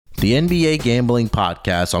The NBA Gambling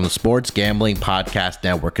Podcast on the Sports Gambling Podcast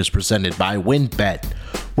Network is presented by WynnBET.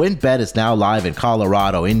 WynnBET is now live in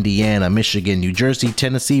Colorado, Indiana, Michigan, New Jersey,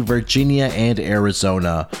 Tennessee, Virginia, and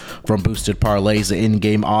Arizona. From boosted parlays to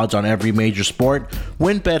in-game odds on every major sport,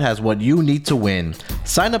 WynnBET has what you need to win.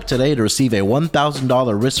 Sign up today to receive a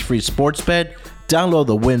 $1,000 risk-free sports bet. Download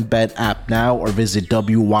the WynnBET app now or visit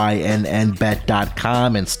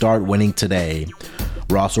wynnbet.com and start winning today.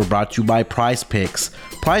 We're also brought to you by Prize Picks.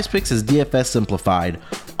 Prize Picks is DFS simplified.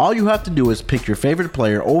 All you have to do is pick your favorite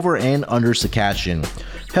player over and under to cash in.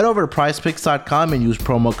 Head over to prizepicks.com and use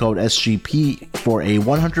promo code SGP for a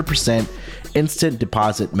 100% instant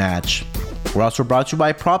deposit match. We're also brought to you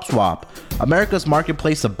by PropSwap, America's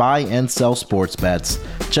marketplace to buy and sell sports bets.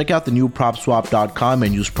 Check out the new PropSwap.com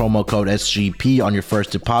and use promo code SGP on your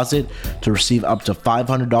first deposit to receive up to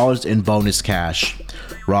 $500 in bonus cash.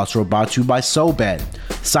 We're also brought to you by SoBet.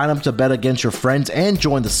 Sign up to bet against your friends and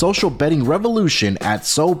join the social betting revolution at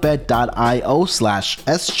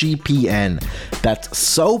SoBet.io/SGPN. That's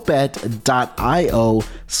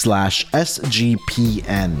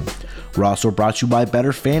SoBet.io/SGPN. We're also brought to you by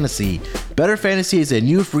Better Fantasy. Better Fantasy is a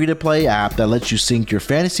new free-to-play app that lets you sync your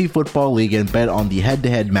fantasy football league and bet on the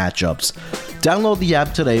head-to-head matchups. Download the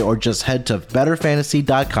app today or just head to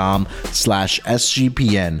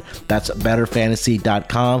betterfantasy.com/SGPN. That's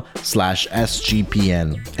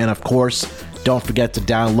betterfantasy.com/SGPN. And of course, don't forget to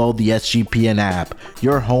download the SGPN app,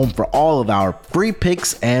 your home for all of our free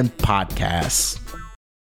picks and podcasts.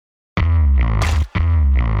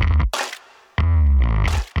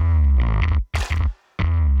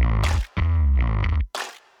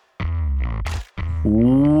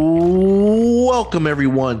 Welcome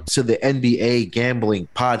everyone to the NBA Gambling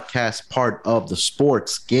Podcast, part of the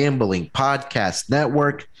Sports Gambling Podcast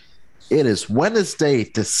Network. It is Wednesday,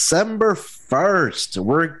 December 1st.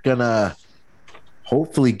 We're gonna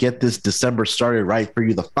hopefully get this December started right for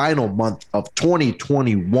you, the final month of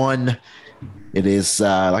 2021. It is,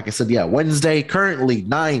 like I said, Wednesday, currently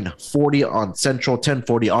 9:40 on Central,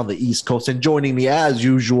 10:40 on the East Coast. And joining me as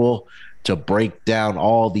usual to break down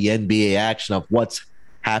all the NBA action of what's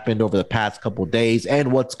happened over the past couple days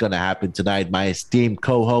and what's going to happen tonight, my esteemed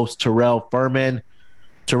co-host Terrell Furman.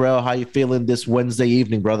 Terrell, how you feeling this Wednesday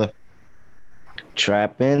evening, brother?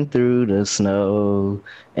 Trapping through the snow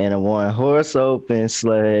in a one-horse open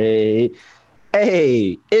sleigh.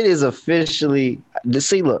 Hey, it is officially.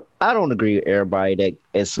 See, look, I don't agree with everybody that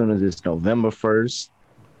as soon as it's November 1st,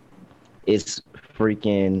 it's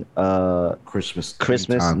freaking Christmas.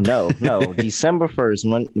 No, December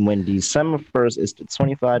 1st. When December 1st is the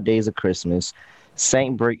 25 days of Christmas,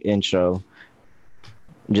 Saint Brick intro,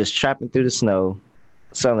 just trapping through the snow,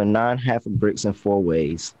 selling 9 half of bricks in 4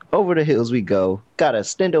 ways. Over the hills we go. Got a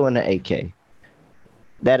stendo and an AK.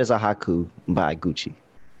 That is a haiku by Gucci.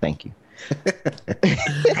 Thank you.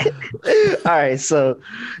 All right, so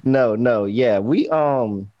we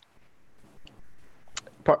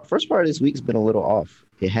first part of this week's been a little off.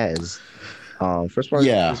 It has. First part of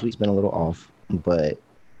this week's been a little off, but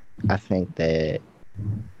I think that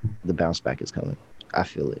the bounce back is coming. I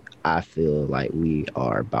feel it. I feel like we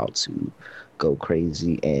are about to go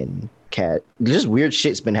crazy and just weird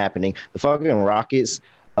shit's been happening. The fucking Rockets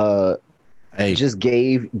just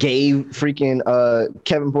gave freaking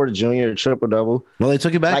Kevin Porter Jr. a triple double. Well, they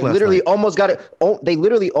took it back. Like literally night. Almost got it. Oh, they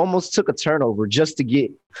literally almost took a turnover just to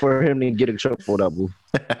get for him to get a triple double.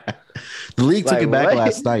 The league took it back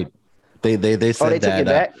last night. They said they took it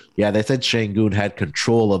back? They said Şengün had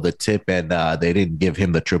control of the tip and they didn't give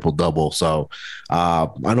him the triple double. So I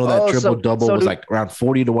know that triple double was like around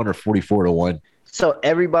 40-1 or 44-1. So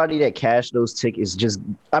everybody that cashed those tickets they're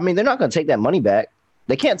not going to take that money back.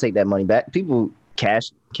 They can't take that money back. People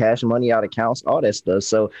cash money out of accounts, all that stuff.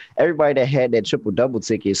 So everybody that had that triple double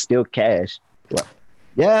ticket is still cash.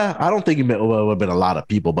 Yeah, I don't think it would have been a lot of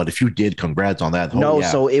people, but if you did, congrats on that.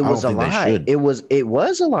 So it was a lot. It was a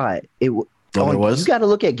lot. It was. You got to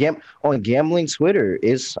look at on gambling Twitter.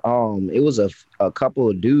 It was a couple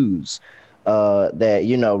of dudes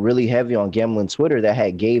that really heavy on gambling Twitter that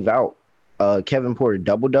had gave out Kevin Porter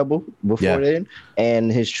double before then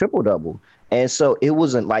and his triple double. And so it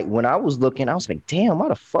wasn't like when I was looking, I was like, damn, how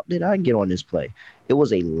the fuck did I get on this play? It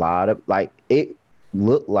was a lot of it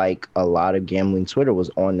looked like a lot of gambling Twitter was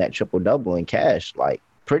on that triple double in cash, like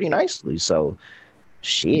pretty nicely. So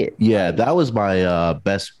shit. Yeah, that was my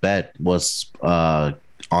best bet was on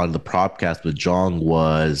the Propcast with Jong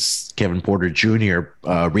was Kevin Porter Jr.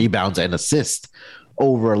 Rebounds and assists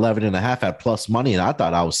over 11.5 at plus money, and I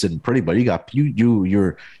thought I was sitting pretty, but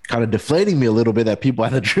you're kind of deflating me a little bit that people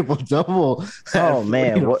had a triple double. Oh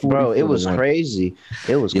man, what, bro? It was 1. crazy.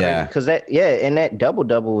 It was crazy because and that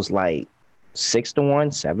double was like 6-1,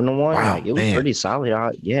 7-1. Wow, Like it was pretty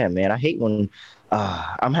solid. Yeah, man. I hate when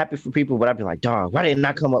I'm happy for people, but I'd be like, dog, why didn't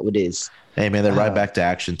I come up with this? Hey man, they're right back to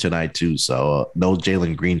action tonight too. So no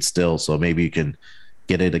Jalen Green still. So maybe you can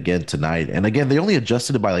get it again tonight. And again, they only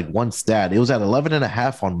adjusted it by like one stat. It was at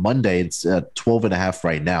 11.5 on Monday. It's at 12.5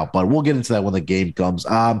 right now, but we'll get into that when the game comes.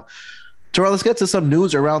 Terrell, let's get to some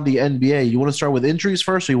news around the NBA. You want to start with injuries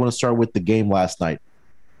first, or you want to start with the game last night?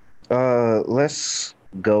 Let's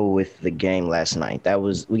go with the game last night.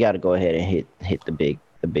 We got to go ahead and hit the big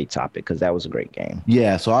topic because that was a great game.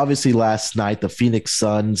 Yeah, so obviously last night the Phoenix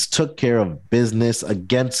Suns took care of business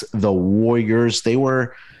against the Warriors.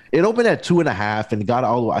 It opened at 2.5 and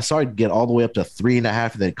I saw it get all the way up to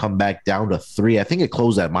 3.5 and then come back down to 3. I think it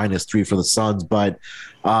closed at -3 for the Suns, but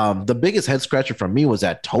the biggest head scratcher for me was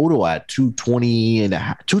that total at 220 and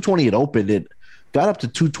 220 it opened. It got up to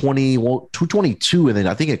 222, and then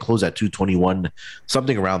I think it closed at 221,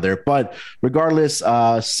 something around there. But regardless,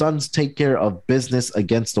 Suns take care of business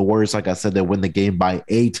against the Warriors. Like I said, they win the game by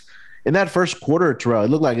 8. In that first quarter, Terrell, it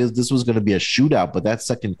looked like this was going to be a shootout, but that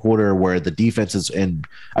second quarter where the defenses, and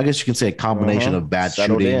I guess you can say a combination of bad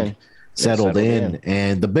shooting settled in.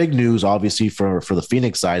 And the big news, obviously, for the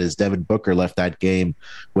Phoenix side is Devin Booker left that game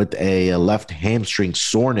with a left hamstring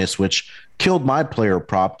soreness, which killed my player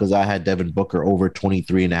prop because I had Devin Booker over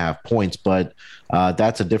 23.5 points, but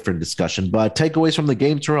that's a different discussion. But takeaways from the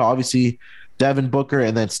game, Terrell, obviously Devin Booker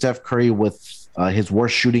and then Steph Curry with his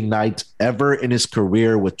worst shooting night ever in his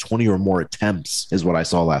career with 20 or more attempts is what I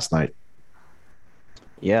saw last night.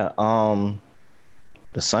 Yeah,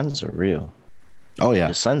 the Suns are real. Oh, yeah.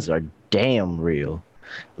 The Suns are damn real.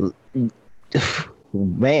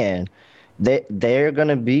 Man, they're going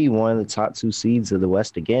to be one of the top 2 seeds of the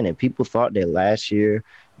West again. And people thought that last year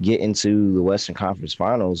getting to the Western Conference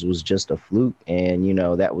Finals was just a fluke and,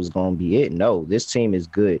 that was going to be it. No, this team is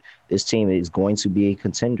good. This team is going to be a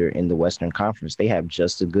contender in the Western Conference. They have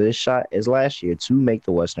just as good a shot as last year to make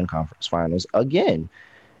the Western Conference Finals again.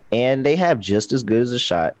 And they have just as good as a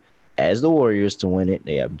shot as the Warriors to win it.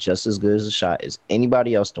 They have just as good as a shot as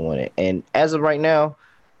anybody else to win it. And as of right now,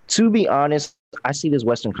 to be honest, I see this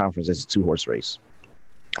Western Conference as a 2-horse race.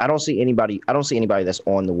 I don't see anybody that's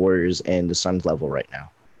on the Warriors and the Suns level right now.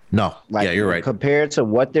 No. Yeah, you're right. Compared to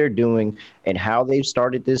what they're doing and how they've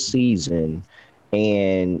started this season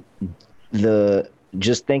and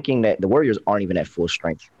just thinking that the Warriors aren't even at full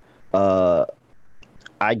strength. I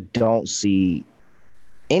don't see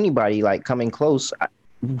anybody like coming close. I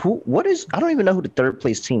don't even know who the third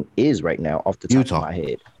place team is right now off the top of my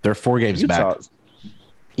head. They're 4 games back.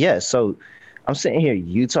 Yeah, so I'm sitting here,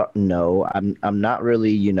 Utah. No, I'm not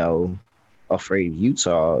really, afraid of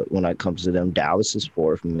Utah when it comes to them. Dallas is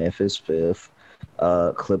 4th, Memphis 5th,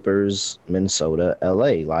 Clippers, Minnesota,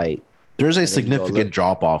 LA. Like there's a significant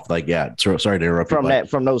drop off. Like, yeah, sorry to interrupt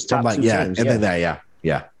from those top 2 teams. And then that,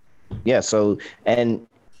 yeah. So, and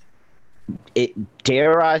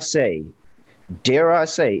dare I say,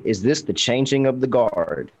 is this the changing of the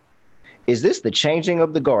guard? Is this the changing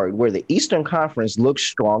of the guard where the Eastern Conference looks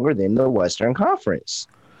stronger than the Western Conference?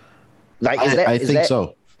 Like, I think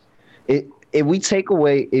so. If we take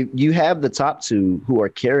away, if you have the top 2 who are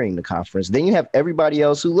carrying the conference, then you have everybody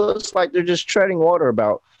else who looks like they're just treading water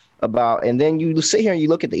about, and then you sit here and you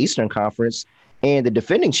look at the Eastern Conference and the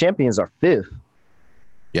defending champions are 5th.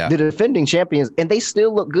 Yeah. The defending champions, and they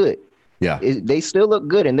still look good. Yeah. They still look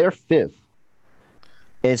good and they're 5th.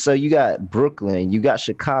 And so you got Brooklyn, you got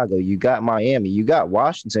Chicago, you got Miami, you got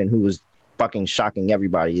Washington, who was fucking shocking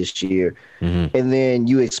everybody this year. Mm-hmm. And then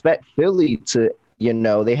you expect Philly to,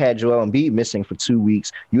 they had Joel Embiid missing for 2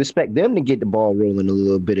 weeks. You expect them to get the ball rolling a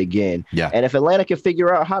little bit again. Yeah. And if Atlanta can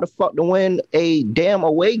figure out how the fuck to win a damn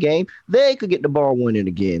away game, they could get the ball winning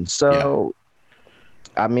again. So,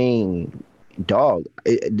 I mean, dog,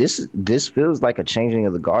 this feels like a changing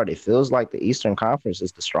of the guard. It feels like the Eastern Conference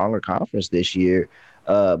is the stronger conference this year.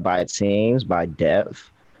 By teams, by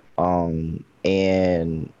depth, and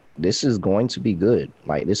this is going to be good.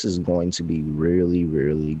 Like, this is going to be really,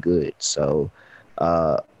 really good. So,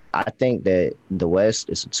 I think that the West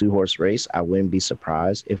is a 2-horse race. I wouldn't be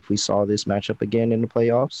surprised if we saw this matchup again in the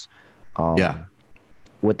playoffs.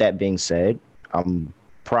 With that being said, I'm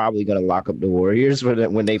probably going to lock up the Warriors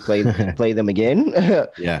when they play them again.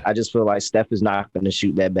 Yeah. I just feel like Steph is not going to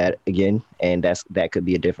shoot that bad again, and that could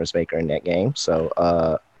be a difference maker in that game.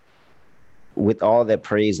 So with all that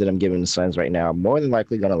praise that I'm giving the Suns right now, I'm more than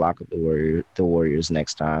likely going to lock up the Warriors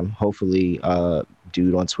next time. Hopefully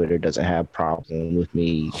dude on Twitter doesn't have problem with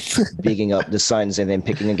me bigging up the Suns and then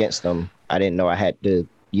picking against them. I didn't know I had to,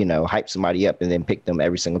 hype somebody up and then pick them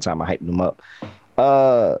every single time I hype them up.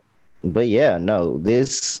 But yeah, no,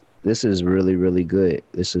 this is really, really good.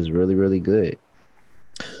 This is really, really good.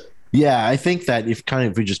 Yeah, I think that if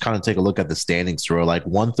we just kind of take a look at the standings through, like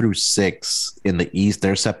 1 through 6 in the East,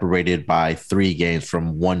 they're separated by 3 games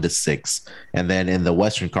from 1 to 6. And then in the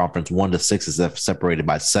Western Conference, 1 to 6 is separated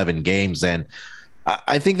by 7 games. And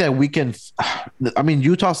I think that we can, I mean,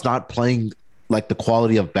 Utah's not playing like the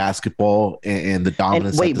quality of basketball and the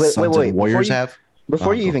dominance that the Suns and Warriors have.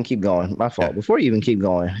 Before you even keep going, my fault. Yeah. Before you even keep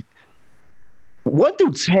going, 1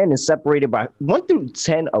 through 10 is separated by 1 through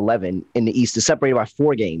 10, 11 in the East is separated by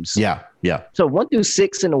 4 games. Yeah. So 1 through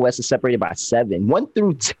 6 in the West is separated by 7. 1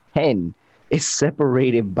 through 10 is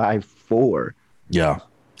separated by 4. Yeah.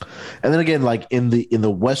 And then again, like in the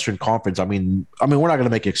Western Conference, I mean, we're not going to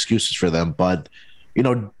make excuses for them, but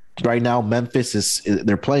right now Memphis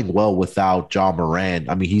they're playing well without Ja Morant.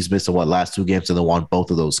 I mean, he's missed the last 2 games and they won both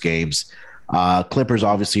of those games. Clippers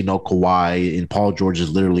obviously no Kawhi, and Paul George is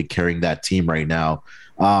literally carrying that team right now.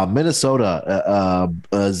 Minnesota,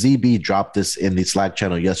 ZB dropped this in the Slack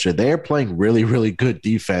channel yesterday. They're playing really, really good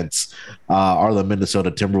defense. Are the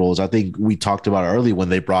Minnesota Timberwolves? I think we talked about early when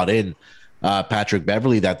they brought in Patrick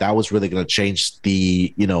Beverley that was really going to change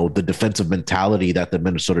the defensive mentality that the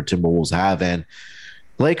Minnesota Timberwolves have. And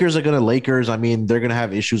Lakers are going to Lakers. I mean, they're going to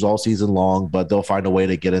have issues all season long, but they'll find a way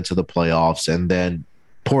to get into the playoffs. And then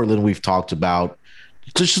Portland, we've talked about.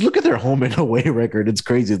 Just look at their home and away record. It's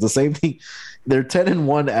crazy. It's the same thing. They're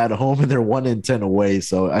 10-1 at home and they're 1-10 away.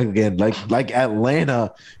 So again, like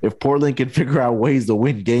Atlanta, if Portland can figure out ways to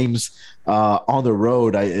win games on the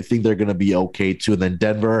road, I think they're going to be okay too. And then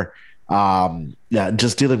Denver,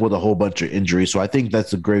 just dealing with a whole bunch of injuries. So I think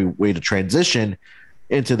that's a great way to transition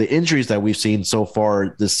into the injuries that we've seen so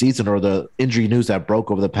far this season, or the injury news that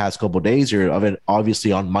broke over the past couple of days here. Of it,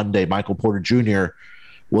 obviously on Monday, Michael Porter Jr.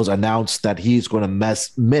 was announced that he's going to miss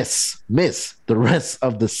the rest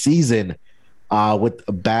of the season with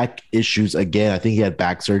back issues again. I think he had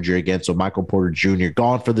back surgery again. So Michael Porter Jr.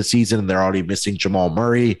 gone for the season, and they're already missing Jamal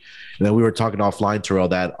Murray. And then we were talking offline, Terrell,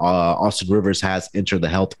 that Austin Rivers has entered the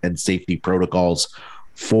health and safety protocols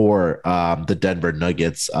for the Denver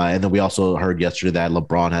Nuggets. And then we also heard yesterday that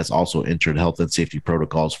LeBron has also entered health and safety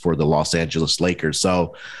protocols for the Los Angeles Lakers.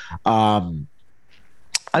 So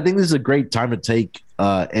I think this is a great time to take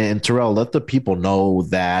and Terrell, let the people know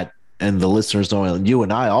that, and the listeners know, and you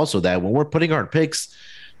and I also, that when we're putting our picks,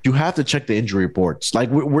 you have to check the injury reports. Like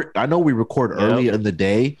I know we record early in the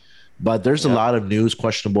day, but there's a lot of news,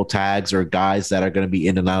 questionable tags, or guys that are going to be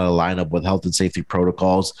in and out of the lineup with health and safety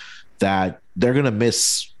protocols that they're going to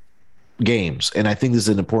miss games. And I think this is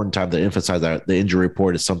an important time to emphasize that the injury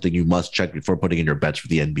report is something you must check before putting in your bets for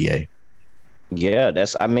the NBA. Yeah,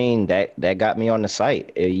 that got me on the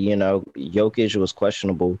site. Jokic was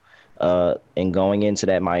questionable and going into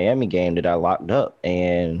that Miami game that I locked up.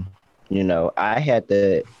 And, I had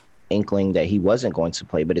the inkling that he wasn't going to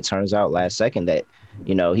play, but it turns out last second that,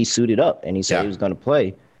 he suited up and he said he was going to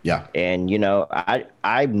play. Yeah. And,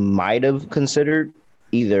 I might have considered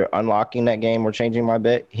either unlocking that game or changing my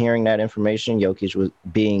bet. Hearing that information, Jokic was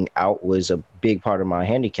being out was a big part of my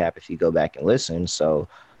handicap if you go back and listen. So,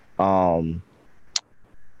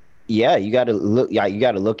 yeah, you got to look. Yeah, you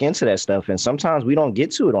got to look into that stuff. And sometimes we don't get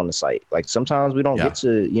to it on the site. Like sometimes we don't get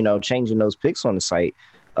to, changing those picks on the site.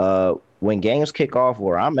 When games kick off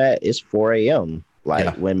where I'm at, it's 4 a.m.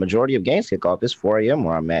 Like when majority of games kick off, it's 4 a.m.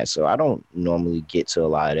 where I'm at. So I don't normally get to a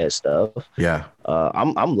lot of that stuff. Yeah.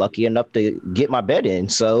 I'm lucky enough to get my bet in.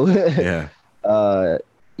 So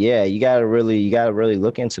you gotta really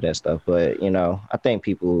look into that stuff. But I think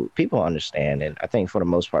people understand, and I think for the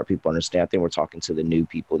most part people understand. I think we're talking to the new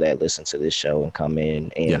people that listen to this show and come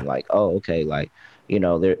in and like, oh, okay, like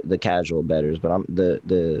they're the casual bettors, but I'm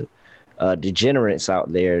the degenerates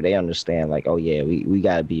out there. They understand, like, oh yeah, we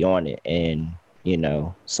gotta be on it. And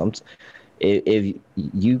if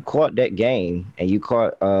you caught that game and you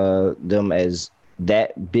caught them as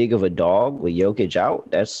that big of a dog with Jokic out,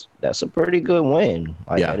 that's a pretty good win.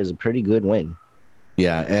 That is a pretty good win.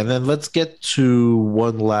 Yeah, and then let's get to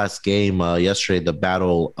one last game yesterday, the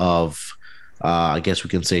battle of, I guess we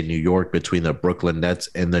can say, New York, between the Brooklyn Nets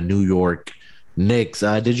and the New York Knicks.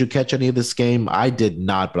 Did you catch any of this game? I did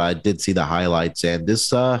not, but I did see the highlights. And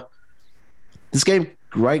this game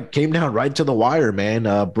came down right to the wire, man.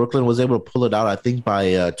 Brooklyn was able to pull it out, I think,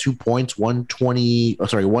 by 2 points,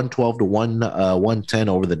 112 to 110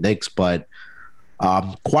 over the Knicks. But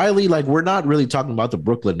quietly, like, we're not really talking about the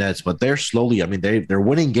Brooklyn Nets, but they're slowly, I mean, they're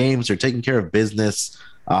winning games, they're taking care of business.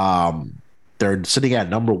 they're sitting at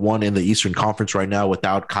number one in the Eastern Conference right now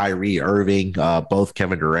without Kyrie Irving. Both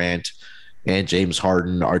Kevin Durant and James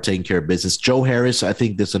Harden are taking care of business. Joe Harris, I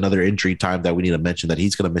think there's another injury time that we need to mention that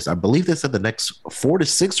he's going to miss. I believe they said the next 4 to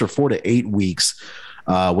 6 or 4 to 8 weeks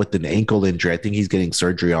with an ankle injury. I think he's getting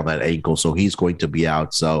surgery on that ankle, so he's going to be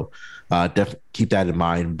out. So definitely keep that in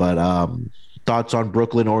mind. But thoughts on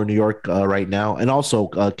Brooklyn or New York right now? And also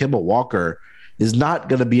Kemba Walker is not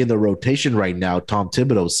going to be in the rotation right now. Tom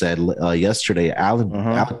Thibodeau said yesterday,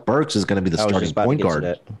 Alec Burks is going to be the starting point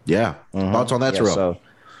guard. Yeah. Thoughts on that, Terrell? So,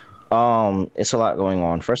 it's a lot going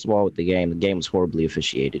on. First of all, with the game was horribly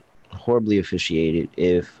officiated.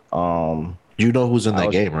 If you know who's in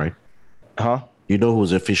that game, right? Huh? You know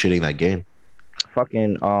who's officiating that game?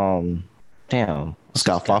 Fucking damn.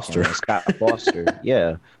 Scott Foster. Scott Foster.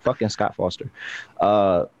 Yeah. Fucking Scott Foster.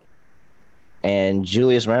 And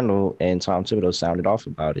Julius Randle and Tom Thibodeau sounded off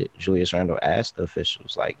about it. Julius Randle asked the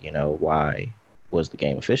officials, like, why was the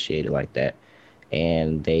game officiated like that?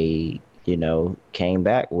 And they, came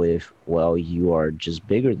back with, well, you are just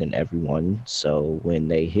bigger than everyone. So when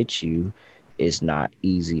they hit you, it's not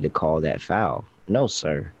easy to call that foul. No,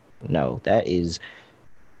 sir. No, that is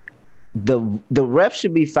the ref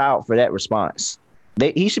should be fouled for that response.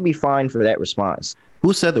 He should be fined for that response.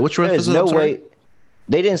 Who said that? Which ref is it? No way.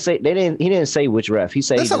 He didn't say which ref. He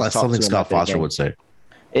said that's not like something Scott Foster would say.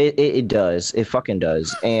 It does. It fucking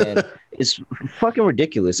does. And it's fucking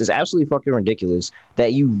ridiculous. It's absolutely fucking ridiculous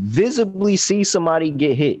that you visibly see somebody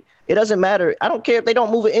get hit. It doesn't matter. I don't care if they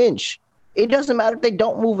don't move an inch. It doesn't matter if they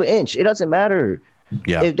don't move an inch. It doesn't matter.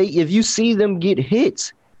 Yeah. If you see them get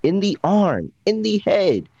hit in the arm, in the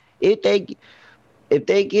head, if they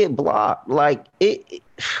get blocked, like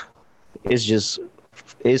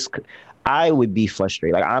I would be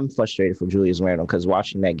frustrated. Like, I'm frustrated for Julius Randle because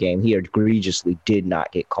watching that game, he egregiously did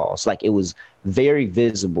not get calls. Like, it was very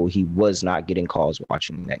visible he was not getting calls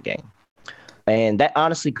watching that game. And that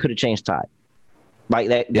honestly could have changed the tide.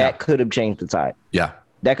 Like, that could have changed the tide. Yeah.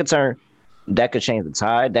 That could change the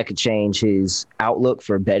tide. That could change his outlook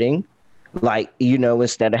for betting. Like,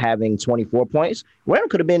 instead of having 24 points, Randle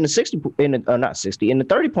could have been in the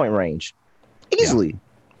 30-point range easily.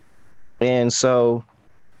 Yeah. And so,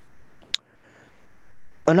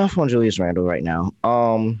 enough on Julius Randle right now.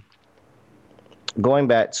 Going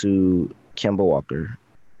back to Kemba Walker,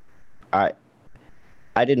 I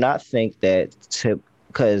did not think that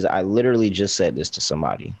because I literally just said this to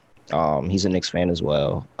somebody. He's a Knicks fan as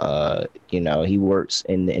well. He works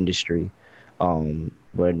in the industry.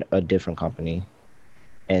 We're a different company.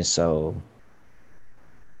 And so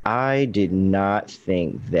I did not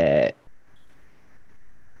think that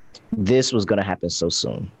this was going to happen so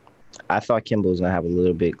soon. I thought Kemba was going to have a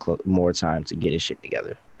little bit more time to get his shit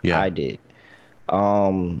together. Yeah, I did.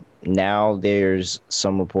 Now there's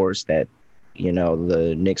some reports that,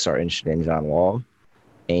 the Knicks are interested in John Wall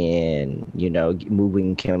and,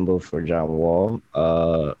 moving Kemba for John Wall.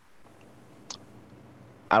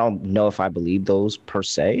 I don't know if I believe those per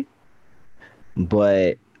se,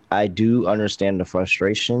 but I do understand the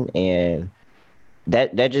frustration, and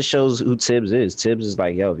that just shows who Tibbs is. Tibbs is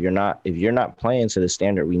like, yo, if you're not playing to the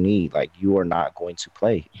standard we need, like, you are not going to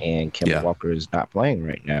play. And Kemba Walker is not playing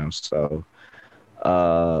right now. So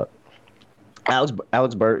Alex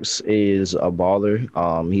Burks is a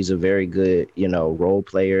baller. He's a very good, role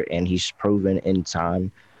player, and he's proven in time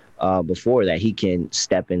before that he can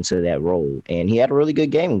step into that role. And he had a really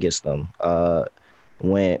good game against them.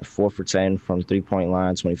 Went 4 for 10 from 3-point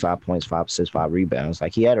line, 25 points, 5 assists, 5 rebounds.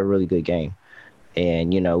 Like, he had a really good game.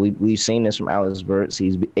 And, we've seen this from Alex Burks.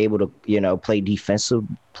 He's able to,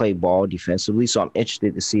 play ball defensively. So I'm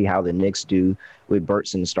interested to see how the Knicks do with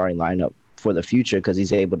Burks in the starting lineup for the future, because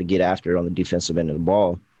he's able to get after it on the defensive end of the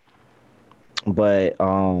ball. But,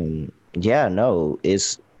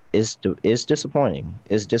 it's disappointing.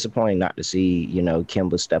 It's disappointing not to see,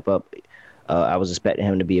 Kemba step up. I was expecting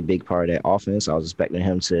him to be a big part of that offense. I was expecting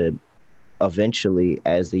him to eventually,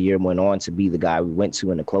 as the year went on, to be the guy we went to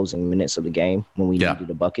in the closing minutes of the game when we needed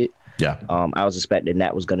a bucket. Yeah. I was expecting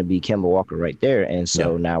that was going to be Kemba Walker right there. And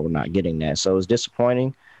so now we're not getting that. So it's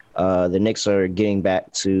disappointing. The Knicks are getting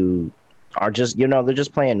back to they're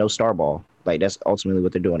just playing no star ball. Like, that's ultimately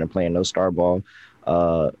what they're doing. They're playing no star ball.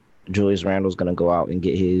 Julius Randle's going to go out and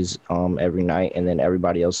get his every night, and then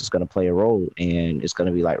everybody else is going to play a role, and it's going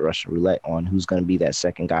to be like Russian roulette on who's going to be that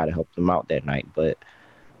second guy to help them out that night. But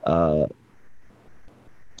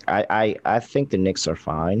I think the Knicks are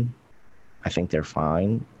fine. I think they're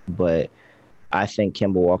fine, but I think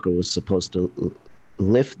Kemba Walker was supposed to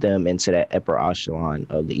lift them into that upper echelon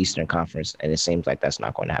of the Eastern Conference, and it seems like that's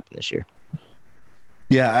not going to happen this year.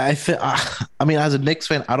 Yeah, I mean, as a Knicks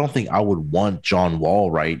fan, I don't think I would want John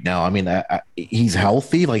Wall right now. I mean, he's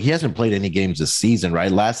healthy. Like he hasn't played any games this season,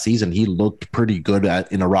 right? Last season, he looked pretty good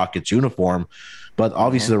in a Rockets uniform, but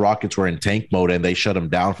obviously the Rockets were in tank mode and they shut him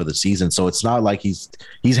down for the season. So it's not like he's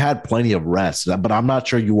had plenty of rest. But I'm not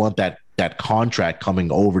sure you want that contract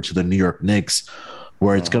coming over to the New York Knicks,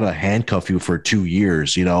 where it's going to handcuff you for 2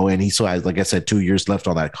 years, and he still has, like I said, 2 years left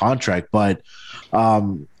on that contract. But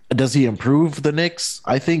does he improve the Knicks?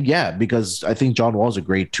 I think, yeah, because I think John Wall is a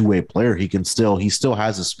great two-way player. He still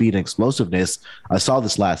has the speed and explosiveness. I saw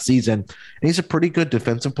this last season, and he's a pretty good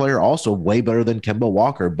defensive player, also way better than Kemba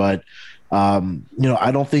Walker. But I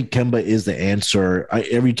don't think Kemba is the answer.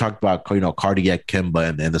 Every talk about cardiac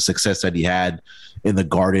Kemba and the success that he had in the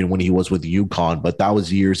Garden when he was with UConn, but that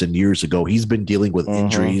was years and years ago. He's been dealing with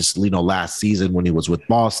injuries, last season when he was with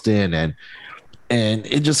Boston, and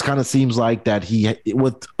it just kind of seems like that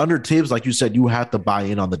with under Tibbs, like you said, you have to buy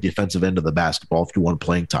in on the defensive end of the basketball if you want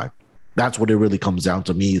playing time. That's what it really comes down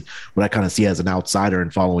to me, what I kind of see as an outsider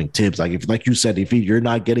and following Tibbs. Like you said, if you're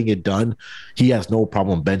not getting it done, he has no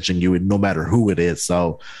problem benching you, no matter who it is.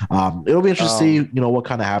 So it'll be interesting to see, what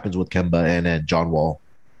kind of happens with Kemba and John Wall.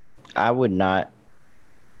 I would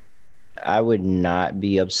not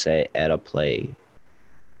be upset at a play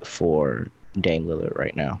for Dame Lillard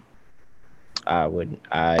right now.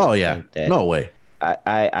 No way.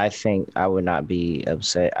 I think I would not be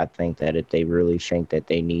upset. I think that if they really think that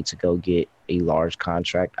they need to go get a large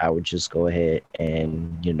contract, I would just go ahead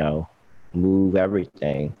and, move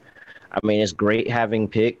everything. I mean, it's great having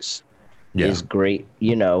picks. Yeah. It's great.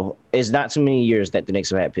 It's not too many years that the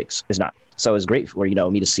Knicks have had picks. It's not. So it's great for,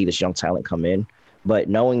 me to see this young talent come in. But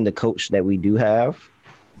knowing the coach that we do have,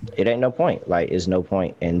 it ain't no point. Like, it's no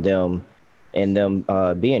point in them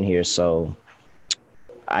being here. So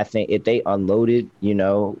I think if they unloaded,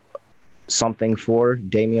 something for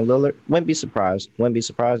Damian Lillard, wouldn't be surprised,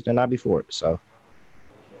 and I'd be for it. So,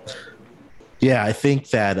 yeah, I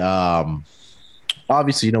think that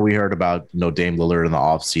obviously, we heard about Dame Lillard in the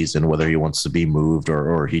offseason, whether he wants to be moved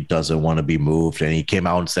or he doesn't want to be moved, and he came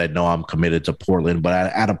out and said, "No, I'm committed to Portland."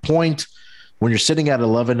 But at a point when you're sitting at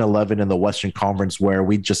 11-11 in the Western Conference, where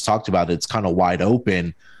we just talked about it's kind of wide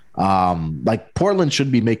open. Like Portland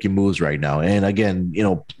should be making moves right now. And again,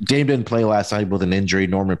 Dame didn't play last night with an injury.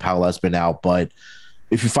 Norman Powell has been out, but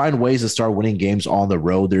if you find ways to start winning games on the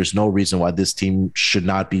road, there's no reason why this team should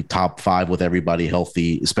not be top 5 with everybody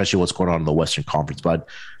healthy, especially what's going on in the Western Conference. But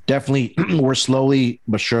definitely we're slowly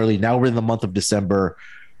but surely, now we're in the month of December.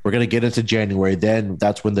 We're going to get into January. Then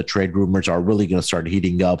that's when the trade rumors are really going to start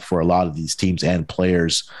heating up for a lot of these teams and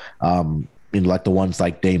players. Like the ones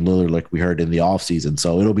like Dame Lillard, like we heard in the offseason.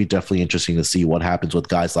 So it'll be definitely interesting to see what happens with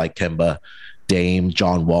guys like Kemba, Dame,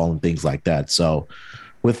 John Wall, and things like that. So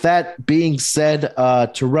with that being said,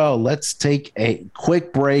 Terrell, let's take a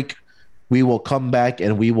quick break. We will come back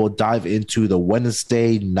and we will dive into the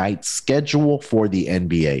Wednesday night schedule for the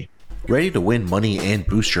NBA. Ready to win money and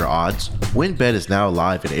boost your odds? WynnBET is now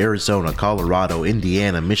live in Arizona, Colorado,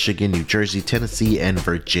 Indiana, Michigan, New Jersey, Tennessee, and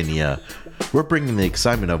Virginia. We're bringing the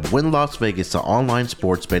excitement of Wynn Las Vegas to online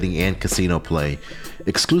sports betting and casino play.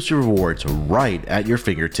 Exclusive rewards right at your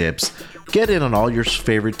fingertips. Get in on all your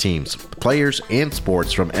favorite teams, players, and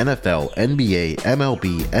sports from NFL, NBA,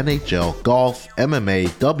 MLB, NHL, golf, MMA,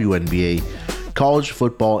 WNBA, college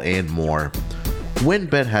football, and more.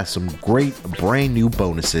 WynnBET has some great brand new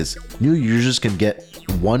bonuses. New users can bet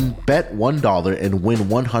 $1 and win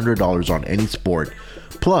 $100 on any sport.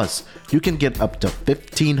 Plus, you can get up to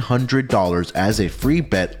 $1,500 as a free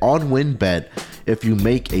bet on WynnBET if you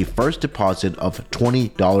make a first deposit of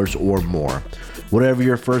 $20 or more. Whatever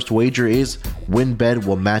your first wager is, WynnBET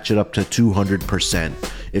will match it up to 200%.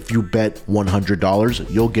 If you bet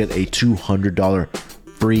 $100, you'll get a $200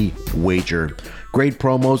 free wager. Great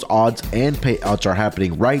promos, odds, and payouts are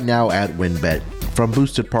happening right now at WynnBET. From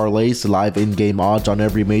boosted parlays to live in-game odds on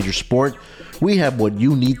every major sport, we have what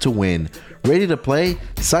you need to win. Ready to play?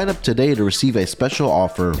 Sign up today to receive a special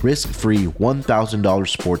offer, risk-free $1,000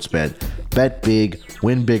 sports bet. Bet big,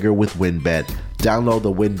 win bigger with WynnBET. Download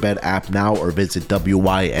the WynnBET app now or visit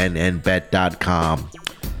wynnbet.com.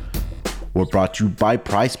 We're brought to you by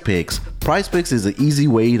Prize Picks. Prize Picks is an easy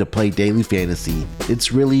way to play daily fantasy.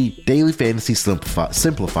 It's really daily fantasy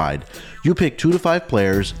simplified. You pick 2 to 5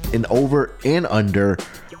 players, an over and under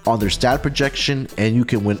on their stat projection, and you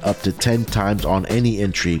can win up to 10 times on any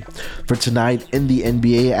entry. For tonight in the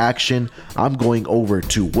NBA action, I'm going over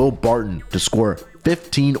to Will Barton to score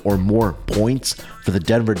 15 or more points for the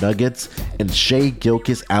Denver Nuggets, and Shai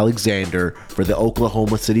Gilgeous-Alexander for the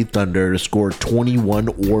Oklahoma City Thunder to score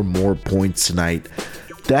 21 or more points tonight.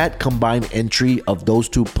 that combined entry of those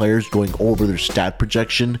two players going over their stat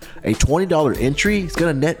projection, a $20 entry is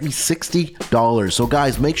going to net me $60. So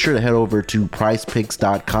guys, make sure to head over to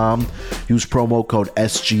prizepicks.com, use promo code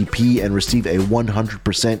SGP, and receive a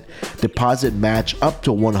 100% deposit match up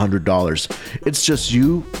to $100. It's just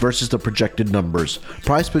you versus the projected numbers.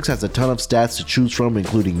 PrizePicks has a ton of stats to choose from,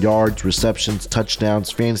 including yards, receptions, touchdowns,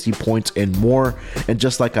 fantasy points, and more. And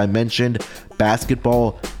just like I mentioned,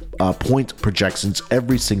 basketball point projections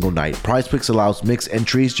every single night. PrizePicks allows mixed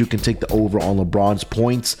entries. You can take the over on LeBron's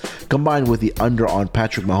points combined with the under on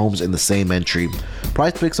Patrick Mahomes in the same entry.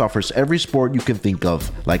 PrizePicks offers every sport you can think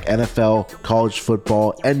of, like NFL, college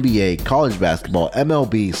football, NBA, college basketball,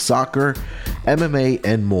 MLB, soccer, MMA,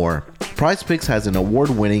 and more. PrizePicks has an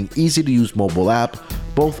award-winning, easy-to-use mobile app,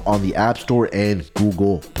 both on the App Store and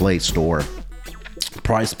Google Play Store.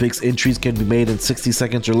 PrizePicks entries can be made in 60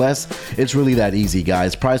 seconds or less. It's really that easy,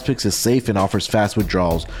 guys. PrizePicks is safe and offers fast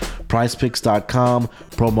withdrawals. PrizePicks.com,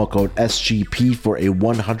 promo code SGP for a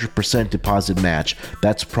 100% deposit match.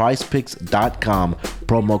 That's PrizePicks.com,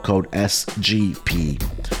 promo code SGP.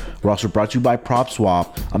 We're also brought to you by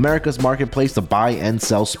PropSwap, America's marketplace to buy and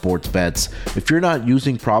sell sports bets. If you're not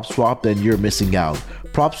using PropSwap, then you're missing out.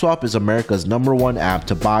 PropSwap is America's #1 app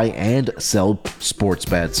to buy and sell sports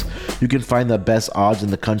bets. You can find the best odds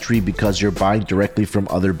in the country because you're buying directly from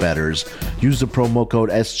other bettors. Use the promo code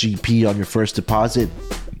SGP on your first deposit,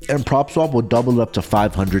 and PropSwap will double it up to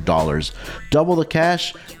 $500. Double the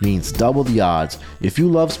cash means double the odds. If you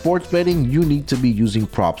love sports betting, you need to be using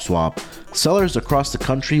PropSwap. Sellers across the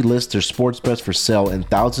country list their sports bets for sale, and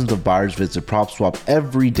thousands of buyers visit PropSwap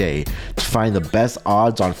every day to find the best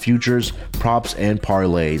odds on futures, props, and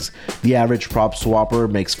parlays. The average PropSwapper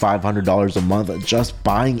makes $500 a month just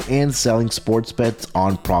buying and selling sports bets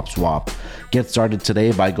on PropSwap. Get started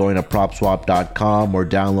today by going to PropSwap.com or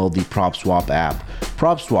download the PropSwap app.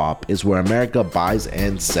 PropSwap is where America buys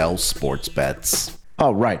and sells sports bets.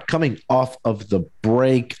 All right, coming off of the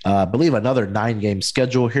break, I believe another 9-game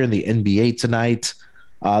schedule here in the NBA tonight.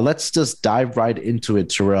 Let's just dive right into it,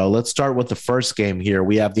 Terrell. Let's start with the first game here.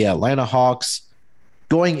 We have the Atlanta Hawks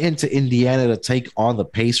going into Indiana to take on the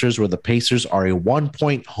Pacers, where the Pacers are a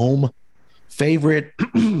 1-point home favorite,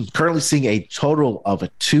 currently seeing a total of a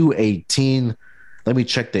 218. Let me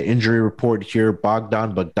check the injury report here.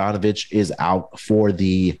 Bogdan Bogdanovic is out for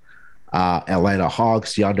the Atlanta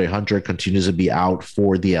Hawks. DeAndre Hunter continues to be out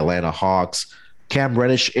for the Atlanta Hawks. Cam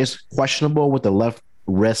Reddish is questionable with the left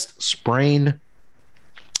wrist sprain.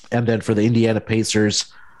 And then for the Indiana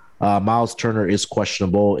Pacers, Miles Turner is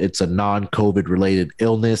questionable. It's a non-COVID related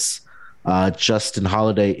illness. Justin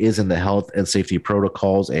Holiday is in the health and safety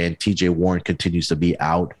protocols, and TJ Warren continues to be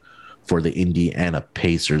out for the Indiana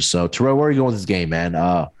Pacers. So, Terrell, where are you going with this game, man?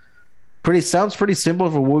 Sounds pretty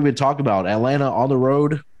simple for what we've been talking about. Atlanta on the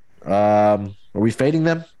road. Are we fading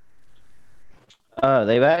them?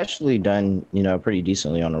 They've actually done, pretty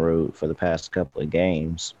decently on the road for the past couple of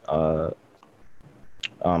games. I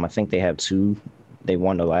think they have two. They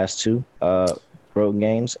won the last two road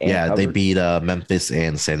games. And they beat Memphis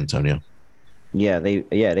and San Antonio.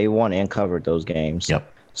 They won and covered those games.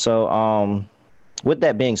 Yep. So, with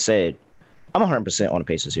that being said, I'm 100% on the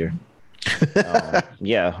Pacers here.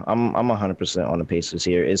 I'm 100% on the Pacers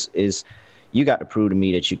here. Is you got to prove to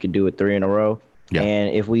me that you could do it 3 in a row. Yeah.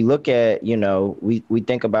 And if we look at, we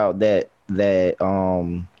think about that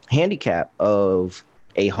handicap of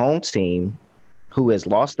a home team who has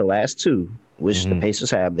lost the last two, which the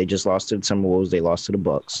Pacers have. They just lost to the Timberwolves. They lost to the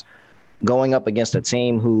Bucks. Going up against a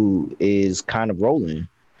team who is kind of rolling,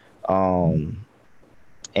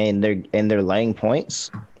 and they're laying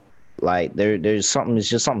points. Like there's something. It's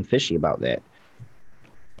just something fishy about that.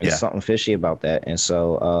 It's something fishy about that. And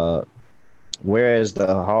so, whereas the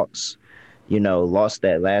Hawks, lost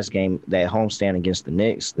that last game, that homestand against the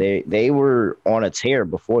Knicks, they were on a tear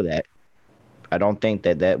before that. I don't think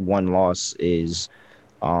that one loss is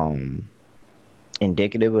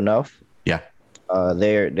indicative enough. Yeah.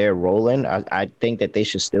 They're rolling. I think that they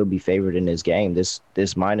should still be favored in this game. This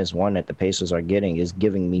 -1 that the Pacers are getting is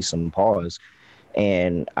giving me some pause,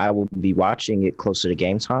 and I will be watching it closer to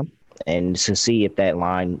game time and to see if that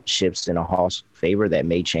line shifts in a Hawks favor. That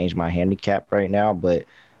may change my handicap right now, but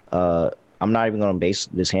I'm not even going to base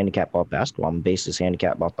this handicap off basketball. I'm going to base this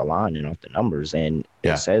handicap off the line and off the numbers. And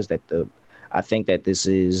it says that I think that this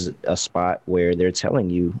is a spot where they're telling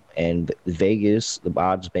you, and Vegas, the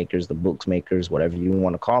odds makers, the books makers, whatever you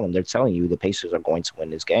want to call them, they're telling you the Pacers are going to win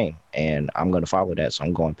this game. And I'm going to follow that. So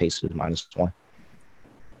I'm going Pacers -1.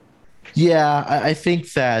 Yeah, I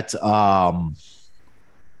think that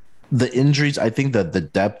The injuries, I think that the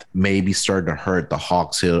depth may be starting to hurt the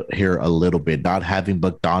Hawks here a little bit. Not having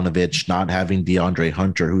Bogdanovich, not having DeAndre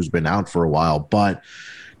Hunter, who's been out for a while, but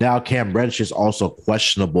now Cam Reddish is also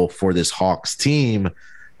questionable for this Hawks team.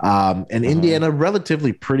 And Indiana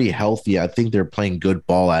relatively pretty healthy. I think they're playing good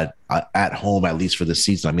ball at home, at least for the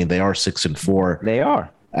season. I mean, they are 6-4. They are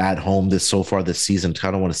at home so far this season.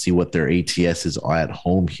 Kind of want to see what their ATS is at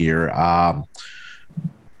home here.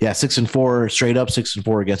 6-4 straight up,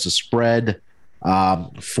 6-4 against the spread.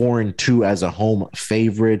 4-2 as a home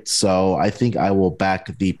favorite. So I think I will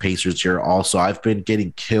back the Pacers here. Also, I've been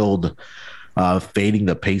getting killed fading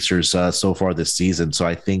the Pacers so far this season. So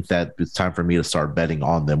I think that it's time for me to start betting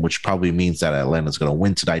on them, which probably means that Atlanta's going to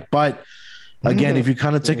win tonight. But again, if you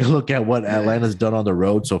kind of take a look at what Atlanta's done on the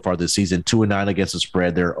road so far this season, 2-9 against the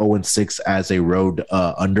spread. They're 0-6 as a road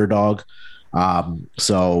underdog.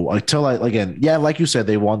 So until like you said,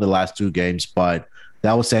 they won the last two games, but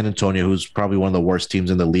that was San Antonio, who's probably one of the worst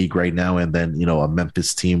teams in the league right now. And then, a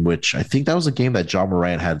Memphis team, which I think that was a game that John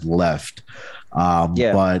Morant had left. I'm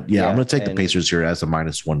going to take the Pacers here as a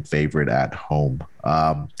 -1 favorite at home.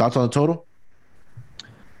 Thoughts on the total?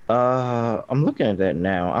 I'm looking at that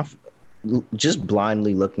now. I'm just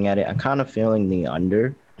blindly looking at it. I'm kind of feeling the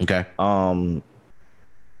under. Okay.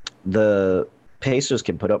 The Pacers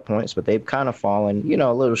can put up points, but they've kind of fallen,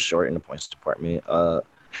 a little short in the points department.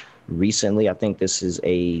 Recently, I think this is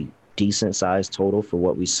a decent sized total for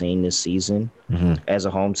what we've seen this season. As a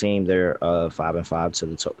home team, they're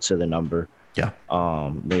 5-5 to the number. Yeah.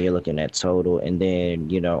 When you're looking at total, and then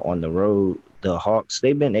on the road, the Hawks,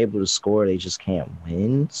 they've been able to score, they just can't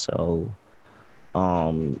win. So,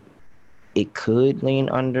 it could lean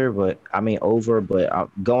under, but over. But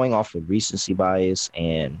going off of recency bias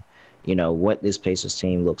and what this Pacers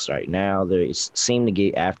team looks right now, they seem to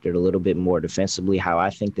get after it a little bit more defensively. How I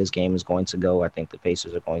think this game is going to go, I think the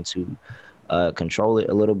Pacers are going to control it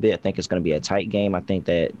a little bit. I think it's going to be a tight game. I think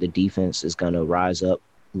that the defense is going to rise up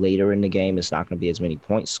later in the game. It's not going to be as many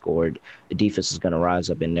points scored. The defense is going to rise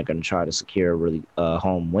up, and they're going to try to secure a really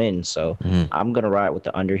home win. So I'm going to ride with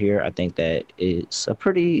the under here. I think that it's a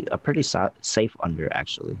pretty safe under,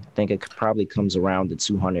 actually. I think it probably comes around the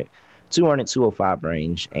 200-205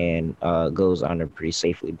 range and goes under pretty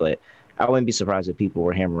safely. But I wouldn't be surprised if people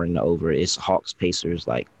were hammering the over. It's Hawks Pacers.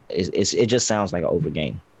 It just sounds like an over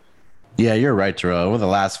game. Yeah, you're right, Terrell. Over the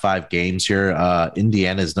last 5 games here,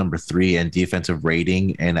 Indiana is number 3 in defensive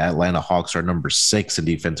rating, and Atlanta Hawks are number 6 in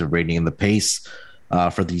defensive rating. And the pace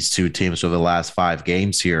for these two teams for the last 5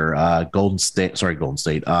 games here, Golden State.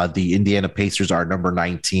 The Indiana Pacers are number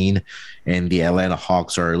 19, and the Atlanta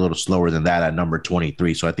Hawks are a little slower than that at number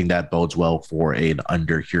 23. So I think that bodes well for an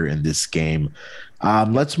under here in this game.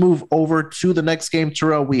 Let's move over to the next game,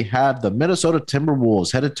 Terrell. We have the Minnesota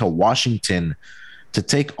Timberwolves headed to Washington to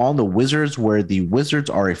take on the Wizards, where the Wizards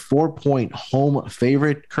are a 4-point home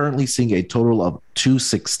favorite, currently seeing a total of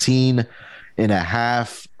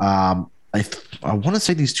 216.5. I want to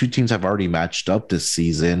say these two teams have already matched up this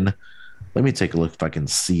season. Let me take a look if I can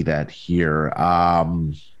see that here.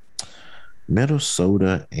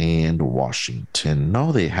 Minnesota and Washington.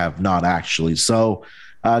 No, they have not actually. So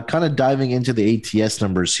kind of diving into the ATS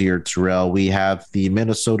numbers here, Terrell, we have the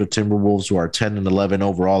Minnesota Timberwolves, who are 10-11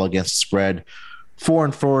 overall against the spread,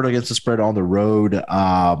 4-4 against the spread on the road.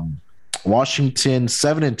 Washington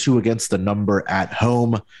 7-2 against the number at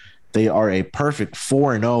home. They are a perfect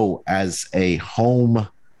 4-0 as a home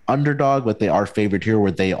underdog, but they are favored here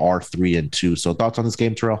where they are 3-2. So thoughts on this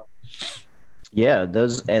game, Terrell? Yeah,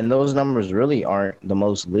 those numbers really aren't the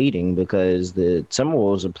most leading, because the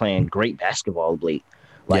Timberwolves are playing great basketball of late,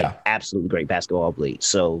 absolutely great basketball of late.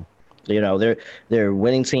 So, they're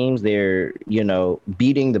winning teams. They're,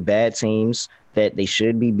 beating the bad teams that they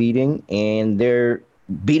should be beating, and they're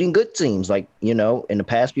beating good teams. In the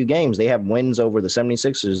past few games, they have wins over the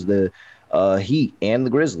 76ers, the Heat, and the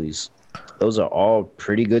Grizzlies. Those are all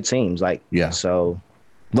pretty good teams. So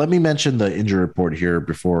let me mention the injury report here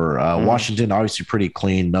before Washington, obviously pretty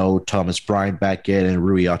clean. No Thomas Bryant back in, and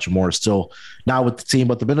Rui Hachimura still not with the team.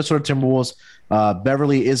 But the Minnesota Timberwolves,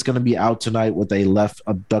 Beverly is going to be out tonight with a left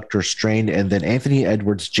abductor strain. And then Anthony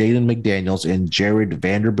Edwards, Jaden McDaniels, and Jared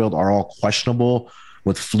Vanderbilt are all questionable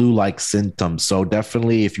with flu-like symptoms. So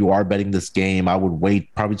definitely, if you are betting this game, I would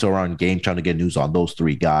wait probably till around game time to get news on those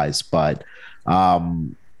 3 guys. But I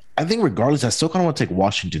think regardless, I still kind of want to take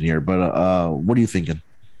Washington here. But what are you thinking?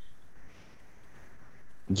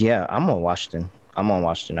 Yeah, I'm on Washington.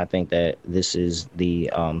 I think that this is the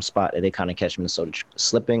spot that they kind of catch Minnesota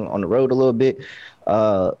slipping on the road a little bit.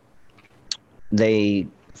 They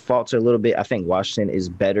falter a little bit. I think Washington is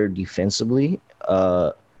better defensively.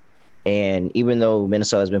 And even though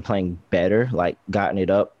Minnesota has been playing better, like gotten it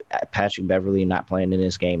up, Patrick Beverly not playing in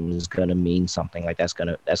this game is gonna mean something. Like that's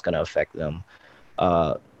gonna affect them.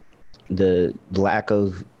 Uh, the lack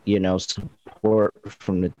of support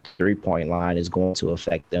from the 3 point line is going to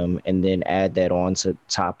affect them, and then add that on to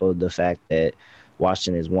top of the fact that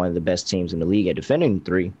Washington is one of the best teams in the league at defending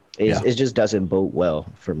three. It just doesn't bode well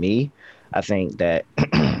for me. I think that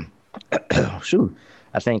shoot.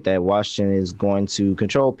 I think that Washington is going to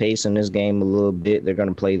control pace in this game a little bit. They're going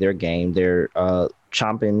to play their game. They're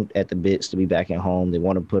chomping at the bits to be back at home. They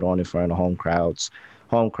want to put on in front of home crowds.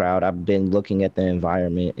 Home crowd. I've been looking at the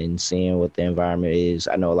environment and seeing what the environment is.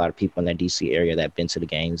 I know a lot of people in that DC area that have been to the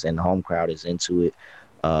games, and the home crowd is into it.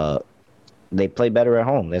 They play better at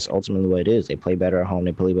home. That's ultimately what it is. They play better at home.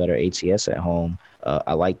 They play better ATS at home.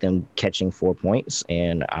 I like them catching 4 points,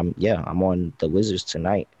 and I'm on the Wizards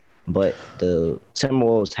tonight. But the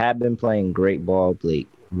Timberwolves have been playing great ball, Blake.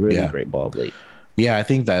 Really great ball, Blake. Yeah, I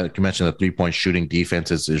think that you mentioned the 3-point shooting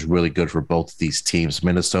defense is really good for both these teams.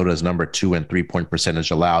 Minnesota is number 2 in 3-point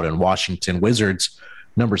percentage allowed, and Washington Wizards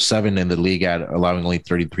number 7 in the league at allowing only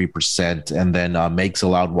 33%. And then makes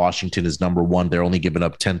allowed, Washington is number 1. They're only giving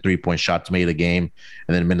up 10 3-point shots made a game.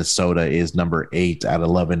 And then Minnesota is number 8 at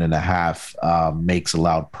 11.5 makes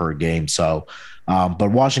allowed per game. So,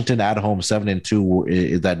 but Washington at home 7-2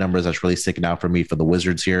 is that number that's really sticking out for me for the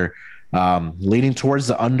Wizards here. Leaning towards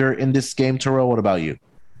the under in this game, Terrell. What about you?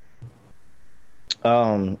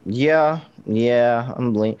 Yeah,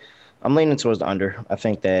 I'm leaning towards the under. I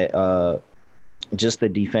think that just the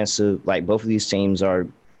defensive, like both of these teams are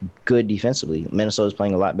good defensively. Minnesota's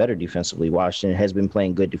playing a lot better defensively. Washington has been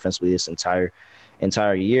playing good defensively this entire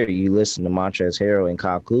year. You listen to Montrezl Harrell and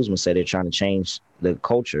Kyle Kuzma say they're trying to change the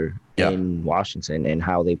culture in Washington and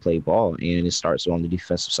how they play ball, and it starts on the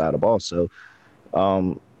defensive side of the ball. So,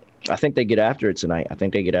 I think they get after it tonight. I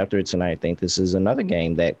think this is another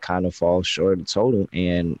game that kind of falls short of the total.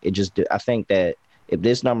 And I think that if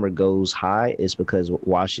this number goes high, it's because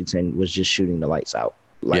Washington was just shooting the lights out.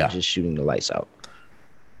 Just shooting the lights out.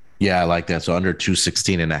 Yeah, I like that. So under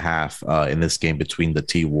 216.5 in this game between the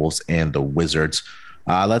T-Wolves and the Wizards.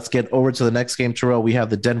 Let's get over to the next game, Terrell. We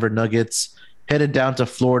have the Denver Nuggets headed down to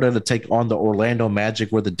Florida to take on the Orlando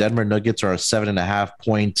Magic, where the Denver Nuggets are a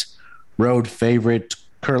 7.5-point road favorite,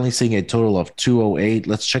 currently seeing a total of 208.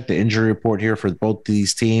 Let's check the injury report here for both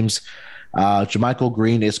these teams. JaMychal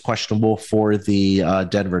Green is questionable for the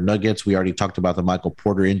Denver Nuggets. We already talked about the Michael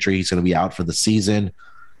Porter injury. He's going to be out for the season.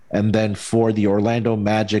 And then for the Orlando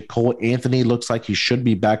Magic, Cole Anthony looks like he should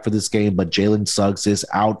be back for this game, but Jalen Suggs is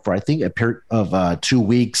out for, I think, a period of 2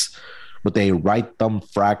 weeks with a right thumb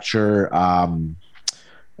fracture. And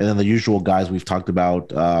then the usual guys we've talked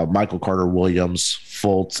about, Michael Carter-Williams,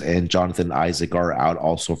 Fultz, and Jonathan Isaac are out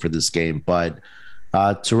also for this game. But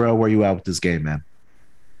Terrell, where are you at with this game, man?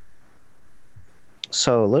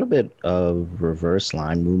 So a little bit of reverse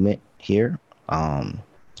line movement here.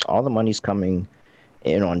 All the money's coming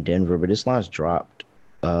in on Denver, but this line's dropped.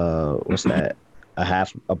 What's that?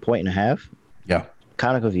 A point and a half? Yeah.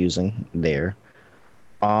 Kind of confusing there.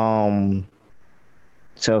 Tells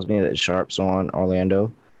me that Sharp's on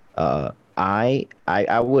Orlando. I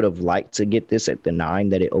would have liked to get this at the 9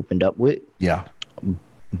 that it opened up with. Yeah.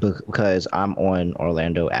 Because I'm on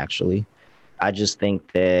Orlando, actually. I just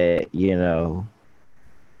think that,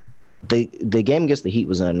 the game against the Heat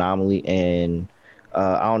was an anomaly, and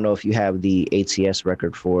I don't know if you have the ATS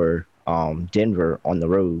record for Denver on the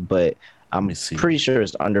road, but I'm pretty sure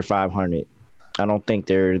it's under 500. I don't think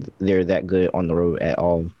they're that good on the road at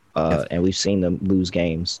all, and we've seen them lose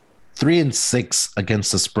games. 3-6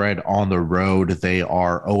 against the spread on the road. They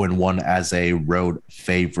are 0-1 as a road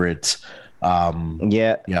favorite. And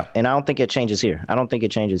I don't think it changes here. I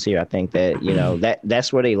think that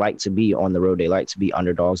that's where they like to be on the road. They like to be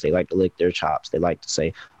underdogs. They like to lick their chops. They like to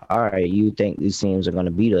say, all right, you think these teams are going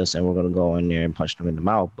to beat us and we're going to go in there and punch them in the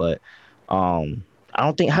mouth. But I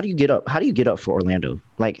don't think, how do you get up for Orlando?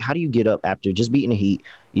 Like, how do you get up after just beating the Heat?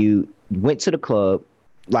 You went to the club.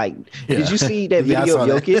 Like, did you see that video of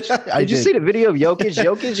Jokic? Did you see the video of Jokic?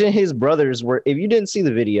 Jokic and his brothers were, if you didn't see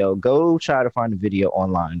the video, go try to find the video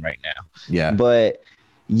online right now. Yeah. But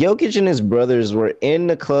Jokic and his brothers were in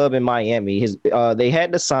the club in Miami. They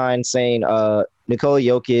had the sign saying Nikola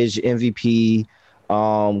Jokic, MVP,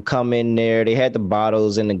 come in there. They had the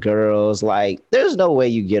bottles and the girls. Like, there's no way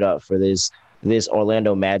you get up for this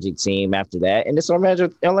Orlando Magic team after that. And this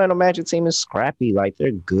Orlando Magic team is scrappy. Like,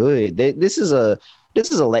 they're good. This is a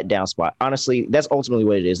this is a letdown spot. Honestly, that's ultimately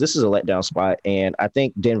what it is. This is a letdown spot, and I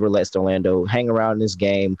think Denver lets Orlando hang around this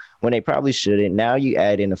game when they probably shouldn't. Now you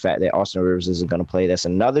add in the fact that Austin Rivers isn't going to play. That's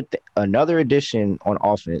another addition on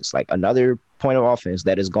offense, like another point of offense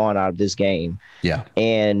that is gone out of this game. Yeah.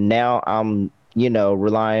 And now I'm,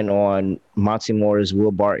 relying on Monty Morris,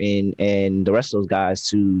 Will Barton, and the rest of those guys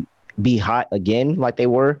to be hot again like they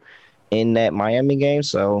were in that Miami game.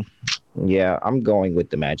 So, yeah, I'm going with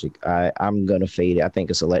the Magic. I'm gonna fade it. I think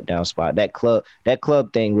it's a letdown spot. That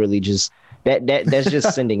club thing really just that's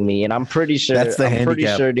just sending me. And I'm pretty sure that's the handicap.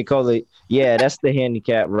 Pretty sure Nicola. Yeah, that's the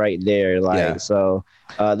handicap right there. So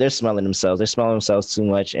they're smelling themselves. They're smelling themselves too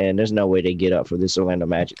much, and there's no way they get up for this Orlando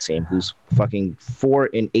Magic team, who's fucking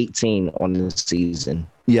 4-18 on the season.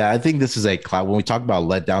 Yeah, I think this is when we talk about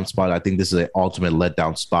letdown spot, I think this is an ultimate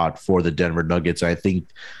letdown spot for the Denver Nuggets. I think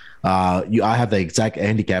I have the exact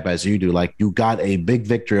handicap as you do. Like, you got a big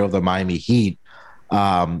victory over the Miami Heat,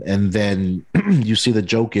 and then you see the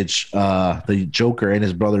Joker and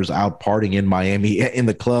his brothers out partying in Miami in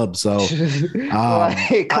the club. So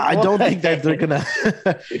I don't think that they're gonna.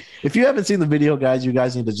 If you haven't seen the video, guys, you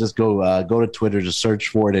guys need to just go to Twitter, just search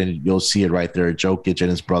for it, and you'll see it right there. Jokic and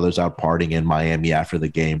his brothers out partying in Miami after the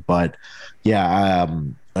game. But yeah,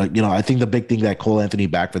 I think the big thing that Cole Anthony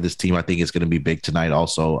back for this team, I think is going to be big tonight.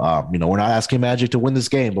 Also, we're not asking Magic to win this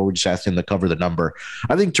game, but we're just asking them to cover the number.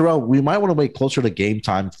 I think, Terrell, we might want to wait closer to game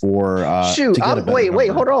time for. Wait,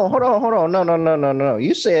 hold on. No.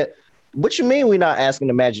 You said, what you mean we're not asking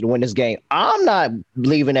the Magic to win this game? I'm not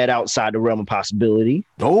leaving that outside the realm of possibility.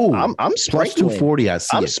 Oh, I'm sprinkling. Plus 240. I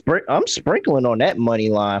see. I'm sprinkling on that money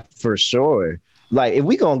line for sure. Like, if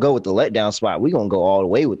we gonna go with the letdown spot, we gonna go all the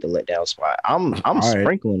way with the letdown spot. I'm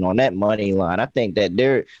sprinkling on that money line. I think that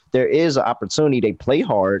there is an opportunity. They play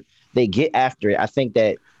hard. They get after it. I think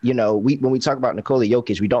that, when we talk about Nikola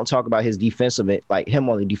Jokic, we don't talk about his defensive, like him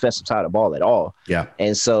on the defensive side of the ball at all. Yeah.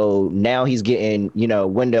 And so now he's getting,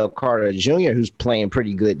 Wendell Carter Jr., who's playing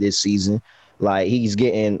pretty good this season. Like, he's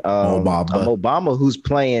getting Obama, who's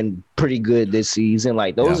playing pretty good this season.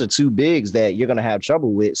 Like, those are two bigs that you're gonna have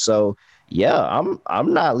trouble with. So, yeah,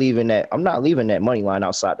 I'm not leaving that money line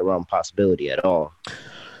outside the realm of possibility at all.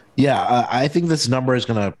 Yeah, I think this number is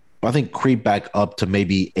gonna creep back up to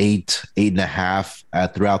maybe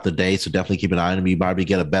 8.5 throughout the day. So definitely keep an eye on it. You probably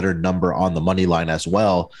get a better number on the money line as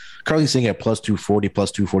well. Currently seeing at plus 240,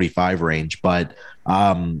 plus 245 range. But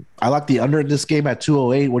I like the under in this game at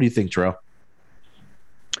 208. What do you think, Terrell?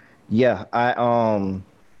 Yeah, I'm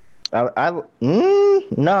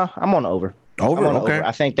on over. Okay.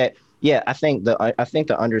 I think that. Yeah, I think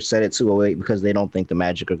the under set at 208 because they don't think the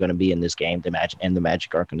Magic are going to be in this game. The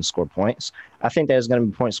Magic aren't going to score points. I think there's going to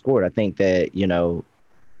be points scored. I think that,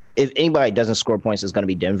 if anybody doesn't score points, it's going to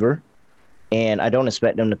be Denver. And I don't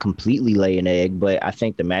expect them to completely lay an egg, but I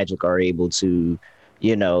think the Magic are able to,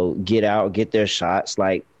 get out, get their shots.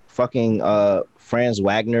 Like, fucking Franz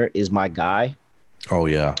Wagner is my guy. Oh,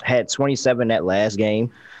 yeah. Had 27 that last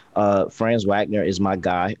game. Franz Wagner is my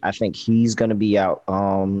guy. I think he's going to be out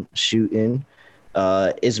shooting.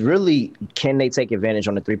 It's really, can they take advantage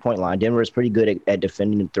on the three-point line? Denver is pretty good at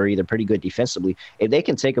defending the three. They're pretty good defensively. If they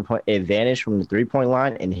can take advantage from the three-point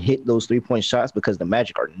line and hit those three-point shots, because the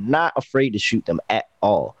Magic are not afraid to shoot them at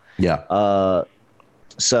all. Yeah.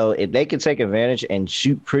 So if they can take advantage and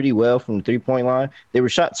shoot pretty well from the three-point line, they were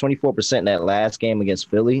shot 24% in that last game against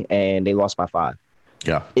Philly, and they lost by 5.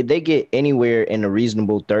 Yeah. If they get anywhere in a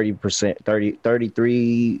reasonable 30%,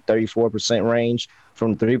 33, 34% range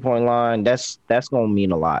from the three-point line, that's going to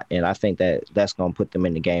mean a lot. And I think that's going to put them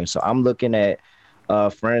in the game. So I'm looking at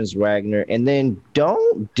Franz Wagner. And then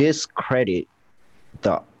don't discredit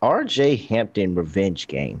the R.J. Hampton revenge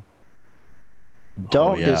game.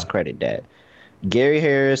 Don't discredit that. Gary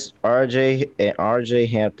Harris, R.J.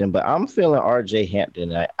 Hampton. But I'm feeling R.J.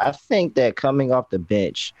 Hampton. I think that coming off the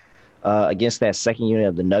bench against that second unit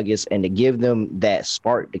of the Nuggets and to give them that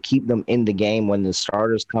spark to keep them in the game when the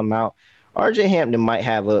starters come out, R.J. Hampton might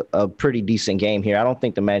have a pretty decent game here. I don't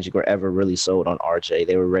think the Magic were ever really sold on R.J.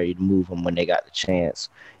 They were ready to move him when they got the chance.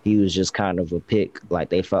 He was just kind of a pick. Like,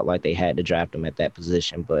 they felt like they had to draft him at that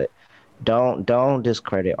position. But don't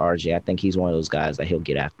discredit R.J. I think he's one of those guys that he'll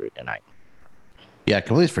get after it tonight. Yeah, I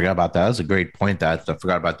completely forgot about that. That was a great point. That I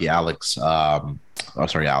forgot about the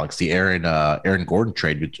the Aaron Gordon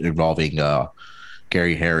trade involving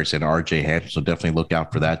Gary Harris and RJ Hampton. So definitely look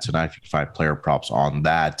out for that tonight if you can find player props on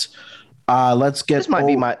that. Let's get this might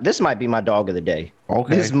be my dog of the day.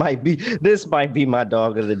 Okay. This might be my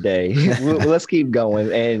dog of the day. Let's keep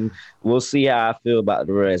going and we'll see how I feel about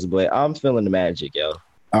the rest. But I'm feeling the Magic, yo.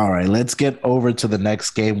 All right, let's get over to the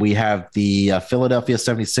next game. We have the Philadelphia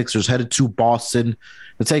 76ers headed to Boston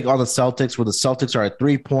to take on the Celtics, where the Celtics are a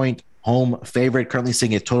 3-point home favorite, currently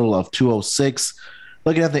seeing a total of 206.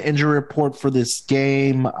 Looking at the injury report for this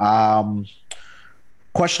game,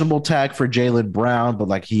 questionable tag for Jaylen Brown, but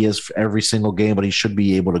like he is for every single game, but he should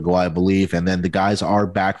be able to go, I believe. And then the guys are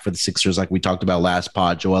back for the Sixers, like we talked about last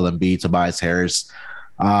pod: Joel Embiid, Tobias Harris.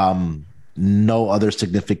 No other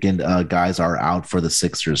significant guys are out for the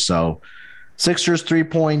Sixers. So Sixers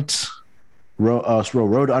 3-point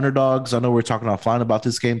road underdogs. I know we're talking offline about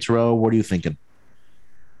this game, Terrell. What are you thinking?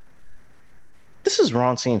 This is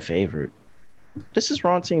wrong team favorite.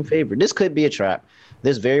 This could be a trap.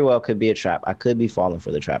 This very well could be a trap. I could be falling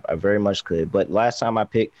for the trap. I very much could. But last time I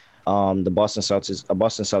picked the Boston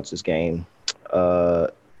Celtics game,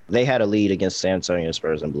 they had a lead against San Antonio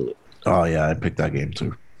Spurs and blew it. Oh yeah, I picked that game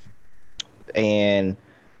too. And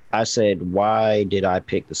I said, why did I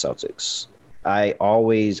pick the Celtics? I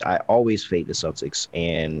always fade the Celtics.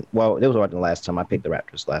 And well, it was about the last time I picked the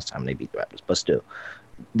Raptors. Last time they beat the Raptors, but still.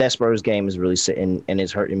 That Spurs game is really sitting and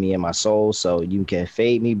it's hurting me in my soul. So you can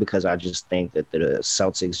fade me because I just think that the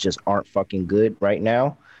Celtics just aren't fucking good right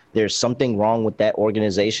now. There's something wrong with that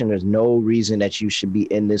organization. There's no reason that you should be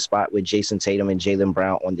in this spot with Jason Tatum and Jaylen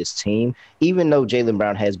Brown on this team. Even though Jaylen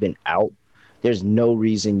Brown has been out, there's no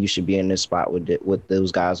reason you should be in this spot with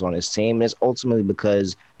those guys on this team. And it's ultimately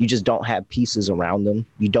because you just don't have pieces around them.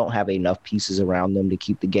 You don't have enough pieces around them to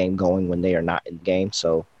keep the game going when they are not in the game.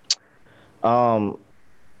 So,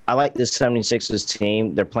 I like this 76ers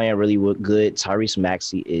team. They're playing really good. Tyrese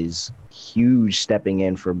Maxey is huge stepping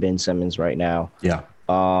in for Ben Simmons right now. Yeah.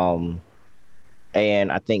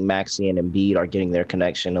 And I think Maxey and Embiid are getting their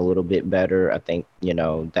connection a little bit better. I think,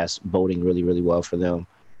 that's boding really, really well for them.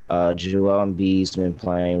 Joel Embiid's been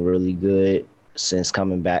playing really good since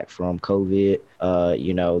coming back from COVID.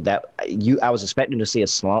 I was expecting to see a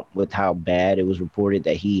slump with how bad it was reported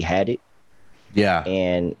that he had it. Yeah.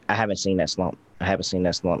 And I haven't seen that slump.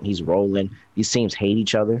 He's rolling. These teams hate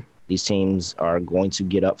each other. These teams are going to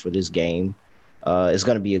get up for this game. It's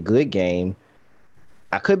going to be a good game.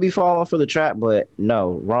 I could be falling for the trap, but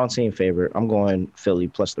no, wrong team favorite. I'm going Philly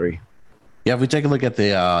 +3. Yeah, if we take a look at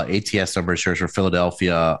the ATS numbers here for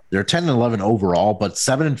Philadelphia, they're 10-11 overall, but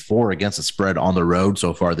 7-4 against the spread on the road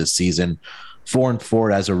so far this season.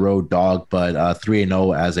 4-4 as a road dog, but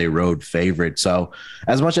 3-0 as a road favorite. So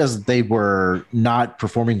as much as they were not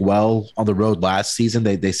performing well on the road last season,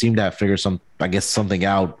 they seem to have figured something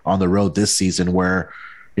out on the road this season where,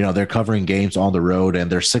 they're covering games on the road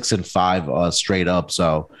and they're 6-5 straight up.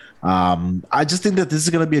 So I just think that this is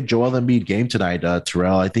going to be a Joel Embiid game tonight,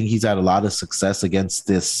 Terrell. I think he's had a lot of success against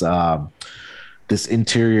this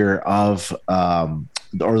interior of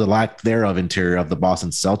or the lack thereof interior of the Boston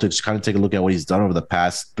Celtics. Kind of take a look at what he's done over the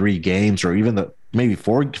past 3 games, or even maybe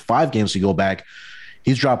 4-5 games to go back.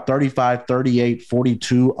 He's dropped 35, 38,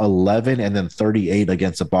 42, 11, and then 38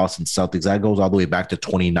 against the Boston Celtics. That goes all the way back to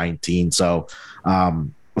 2019. So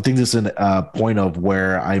I think this is a point of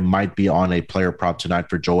where I might be on a player prop tonight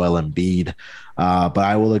for Joel Embiid. But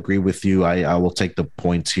I will agree with you. I will take the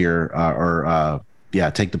points here,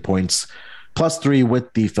 take the points +3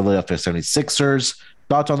 with the Philadelphia 76ers.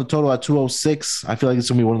 Thoughts on the total at 206? I feel like it's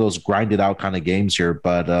going to be one of those grinded out kind of games here,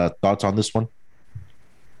 but thoughts on this one?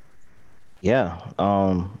 Yeah,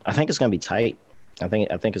 I think it's going to be tight. I think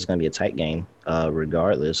it's going to be a tight game,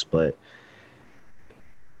 regardless. But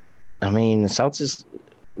I mean, the Celtics.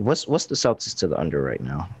 What's the Celtics to the under right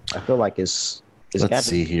now? I feel like it's Let's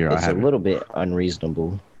see here. It's a little bit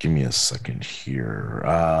unreasonable. Give me a second here.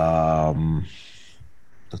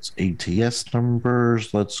 That's ATS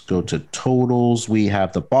numbers. Let's go to totals. We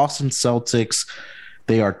have the Boston Celtics.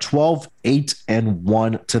 They are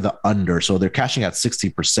 12-8-1 to the under. So they're cashing at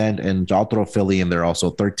 60%. And I'll throw Philly in there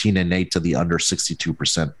also 13-8 to the under,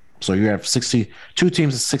 62%. So you have 62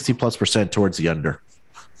 teams at 60+% towards the under.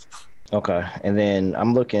 Okay. And then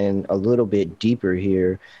I'm looking a little bit deeper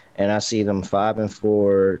here, and I see them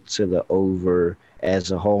 5-4 to the over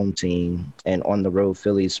as a home team, and on the road,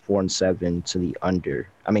 Philly's 4-7 to the under.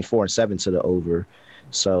 4-7 to the over.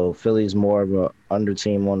 So Philly's more of an under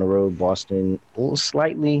team on the road. Boston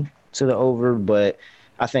slightly to the over, but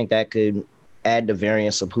I think that could add the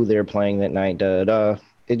variance of who they're playing that night.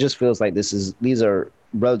 It just feels like these are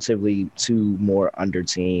relatively 2 more under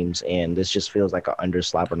teams, and this just feels like an under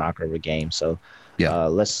slapper knocker of a game. So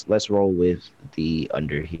let's roll with the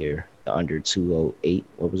under here. The under 208.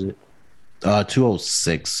 What was it?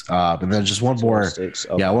 206. And then just one more. Okay.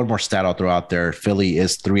 Yeah, one more stat I'll throw out there. Philly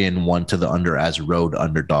is 3-1 to the under as road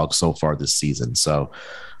underdogs so far this season. So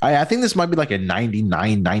I think this might be like a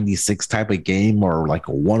 99-96 type of game, or like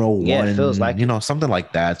a 101. Yeah, it feels like something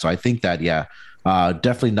like that. So I think that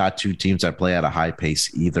definitely not two teams that play at a high pace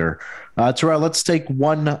either. Terrell, let's take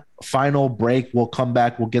one final break. We'll come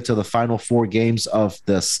back. We'll get to the final 4 games of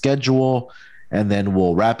the schedule, and then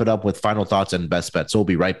we'll wrap it up with final thoughts and best bets. So we'll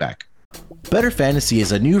be right back. Better Fantasy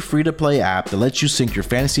is a new free-to-play app that lets you sync your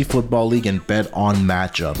fantasy football league and bet on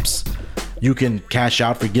matchups. You can cash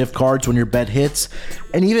out for gift cards when your bet hits,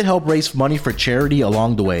 and even help raise money for charity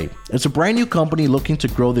along the way. It's a brand new company looking to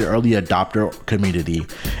grow the early adopter community.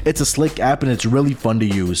 It's a slick app and it's really fun to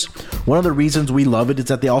use. One of the reasons we love it is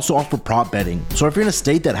that they also offer prop betting. So if you're in a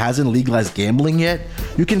state that hasn't legalized gambling yet,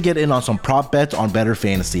 you can get in on some prop bets on Better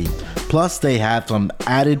Fantasy. Plus, they have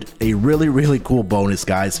added a really cool bonus,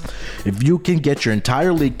 guys. If you can get your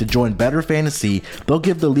entire league to join Better Fantasy, they'll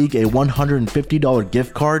give the league a $150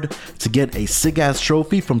 gift card to get a sick-ass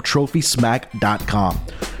trophy from TrophySmack.com.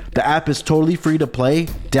 The app is totally free to play.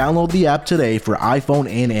 Download the app today for iPhone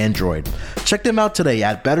and Android. Check them out today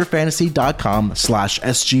at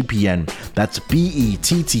betterfantasy.com/SGPN. That's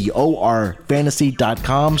BETTOR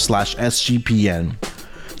fantasy.com/SGPN.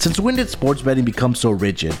 Since when did sports betting become so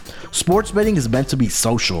rigid? Sports betting is meant to be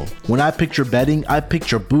social. When I picture betting, I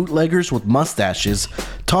picture bootleggers with mustaches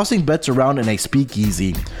tossing bets around in a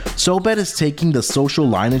speakeasy. SoBet is taking the social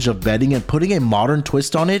lineage of betting and putting a modern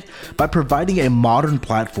twist on it by providing a modern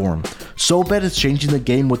platform. SoBet is changing the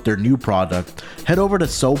game with their new product. Head over to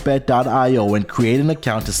SoBet.io and create an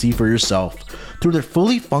account to see for yourself. Through their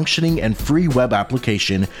fully functioning and free web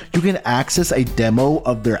application, you can access a demo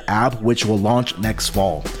of their app, which will launch next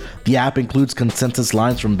fall. The app includes consensus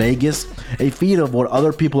lines from Vegas, a feed of what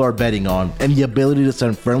other people are betting on, and the ability to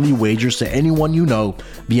send friendly wagers to anyone you know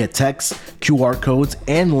via text, QR codes,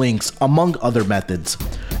 and links, among other methods.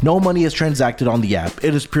 No money is transacted on the app.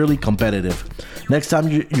 It is purely competitive. Next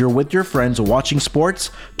time you're with your friends watching sports,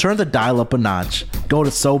 turn the dial up a notch. Go to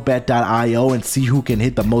SoBet.io and see who can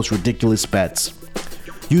hit the most ridiculous bets.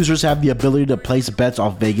 Users have the ability to place bets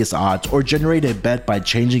off Vegas odds or generate a bet by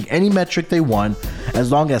changing any metric they want,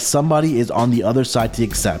 as long as somebody is on the other side to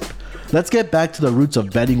accept. Let's get back to the roots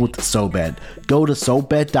of betting with SoBet. Go to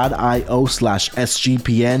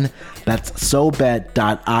SoBet.io/SGPN. That's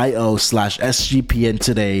SoBet.io/SGPN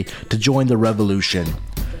today to join the revolution.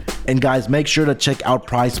 And guys, make sure to check out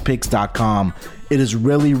PrizePicks.com. It is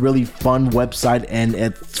really fun website, and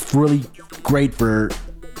it's really great for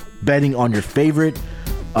betting on your favorite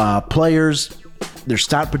players, their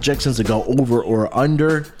stat projections to go over or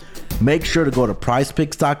under. Make sure to go to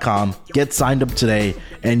PrizePicks.com, get signed up today,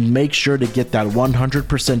 and make sure to get that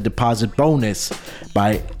 100% deposit bonus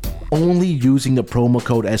by only using the promo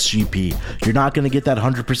code SGP. You're not going to get that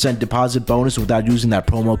 100% deposit bonus without using that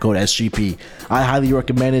promo code SGP. I highly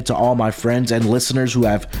recommend it to all my friends and listeners who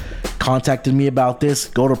have contacted me about this.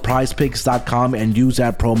 Go to PrizePicks.com and use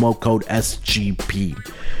that promo code SGP.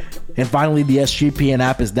 And finally, the SGPN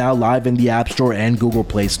app is now live in the App Store and Google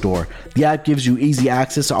Play Store. The app gives you easy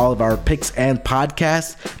access to all of our picks and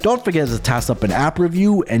podcasts. Don't forget to toss up an app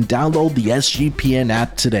review and download the SGPN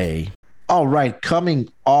app today. All right, coming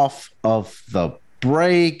off of the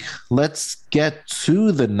break, let's get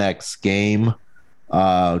to the next game.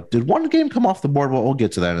 Did one game come off the board? Well, we'll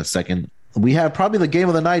get to that in a second. We have probably the game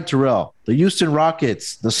of the night, Terrell. The Houston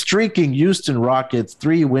Rockets, the streaking Houston Rockets,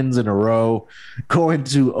 3 wins in a row, going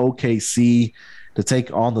to OKC to take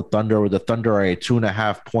on the Thunder, where the Thunder are a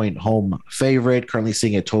 2.5-point home favorite, currently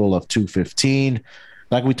seeing a total of 215.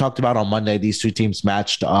 Like we talked about on Monday, these two teams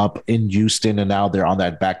matched up in Houston, and now they're on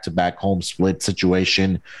that back-to-back home split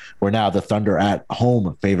situation where now the Thunder at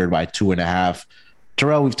home favored by 2.5.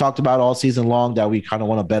 Terrell, we've talked about all season long that we kind of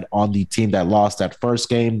want to bet on the team that lost that first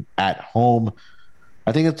game at home.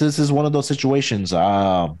 I think that this is one of those situations.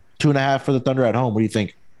 2.5 for the Thunder at home. What do you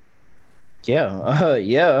think?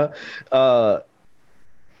 There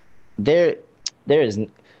is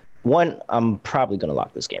one. I'm probably going to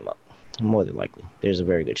lock this game up. More than likely, there's a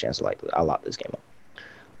very good chance I'll lock this game up.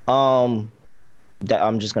 I'm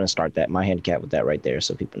just going to start that my handicap with that right there,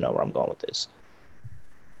 so people know where I'm going with this.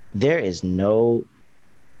 There is no.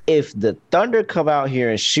 If the Thunder come out here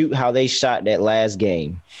and shoot how they shot that last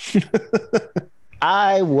game,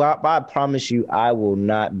 I promise you, I will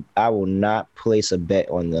not place a bet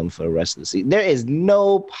on them for the rest of the season. There is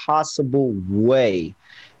no possible way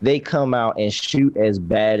they come out and shoot as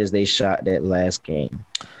bad as they shot that last game.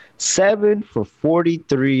 7 for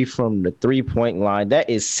 43 from the 3-point line. That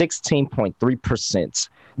is 16.3%.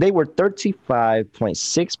 They were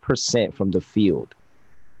 35.6% from the field.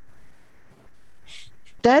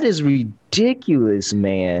 That is ridiculous,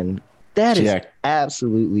 man. That is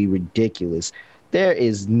absolutely ridiculous. There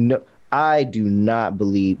is no. I do not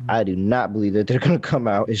believe that they're going to come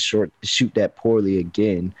out and shoot that poorly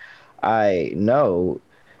again. I know.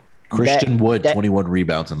 Christian Wood, 21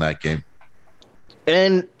 rebounds in that game.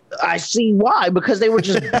 And I see why, because they were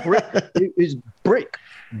just brick.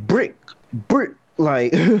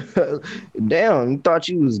 Like, damn, thought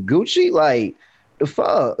you was Gucci? Like, the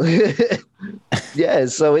fuck? Yeah,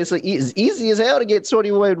 so it's easy as hell to get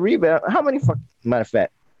 21 rebounds. How many matter of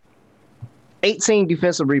fact, 18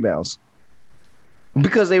 defensive rebounds.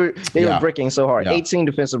 Because they were bricking so hard. 18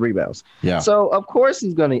 defensive rebounds. Yeah. So of course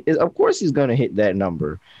he's gonna hit that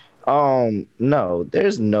number. No,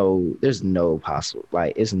 there's no possible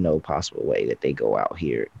way that they go out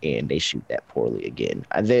here and they shoot that poorly again.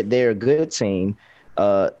 They're a good team.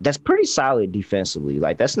 That's pretty solid defensively.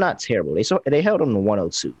 Like, that's not terrible. They held them to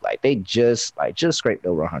 102. Like, they just scraped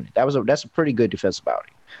over 100. That's a pretty good defensive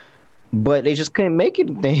outing. But they just couldn't make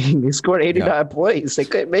anything. They scored 89 points. They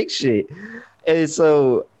couldn't make shit. And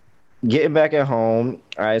so, getting back at home,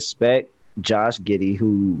 I expect Josh Giddey,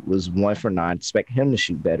 who was 1 for 9, expect him to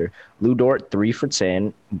shoot better. Lu Dort, 3 for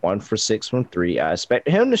 10, 1 for 6 from 3. I expect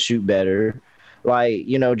him to shoot better. Like,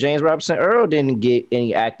 James Robinson Earl didn't get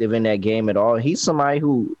any active in that game at all. He's somebody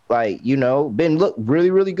who, been looked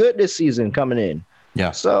really, really good this season coming in.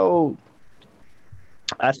 Yeah. So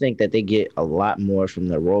I think that they get a lot more from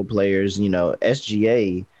the role players.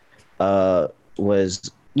 SGA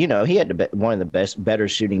was, he had one of the better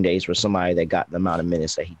shooting days for somebody that got the amount of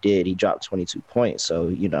minutes that he did. He dropped 22 points. So,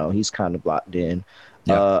 he's kind of locked in.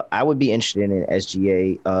 Yeah. I would be interested in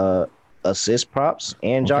SGA assist props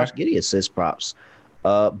and Josh Giddey assist props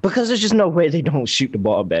because there's just no way they don't shoot the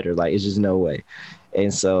ball better. Like, it's just no way.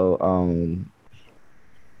 And so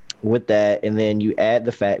with that, and then you add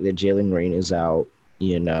the fact that Jalen Green is out,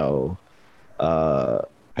 hey,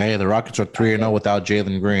 the Rockets are 3-0 without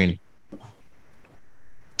Jalen Green.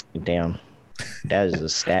 Damn, that is a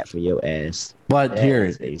stat for your ass. But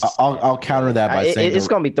I'll counter that by saying it's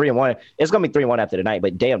gonna be 3-1. It's gonna be 3-1 after the night.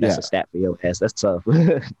 But damn, that's a stat for your ass. That's tough.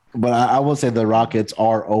 But I will say the Rockets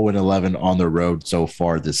are 0-11 on the road so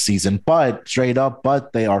far this season. But straight up,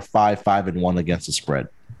 they are 5-1 against the spread.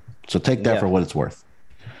 So take that for what it's worth.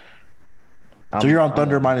 So you're on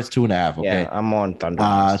Thunder minus 2.5. Okay, yeah, I'm on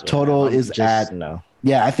Thunder. Total is at no.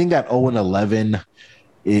 Yeah, I think that 0-11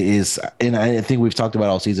 is, and I think we've talked about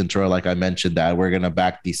all season, Troy, like I mentioned, that we're going to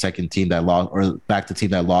back the second team that lost, or back the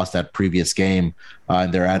team that lost that previous game,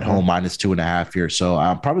 and they're at home minus 2.5 here. So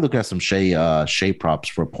I'm probably looking at some Shea props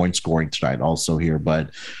for point scoring tonight also here.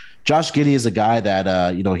 But Josh Giddey is a guy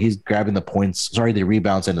that, he's grabbing the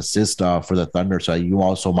rebounds and assists for the Thunder. So you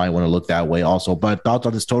also might want to look that way also. But thoughts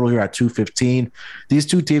on this total here at 215. These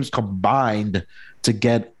two teams combined to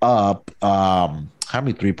get up, how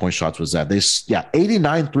many 3-point shots was that?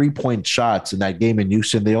 89 3-point shots in that game in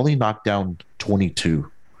Houston. They only knocked down 22.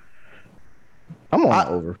 I'm on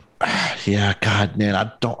over. Yeah, God, man, I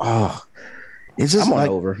don't. Oh, it's just I'm on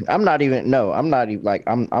over. I'm not even like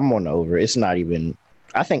I'm on over. It's not even.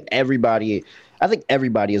 I think everybody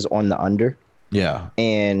is on the under. Yeah,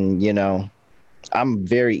 and I'm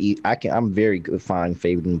very good, fine,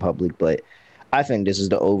 favored in public, but I think this is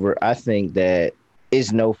the over. I think that.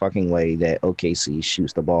 Is no fucking way that OKC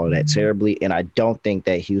shoots the ball that terribly, and I don't think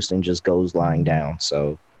that Houston just goes lying down.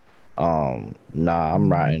 So, I'm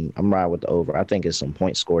riding with the over. I think it's some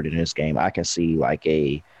points scored in this game. I can see like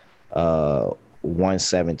a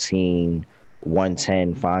 117,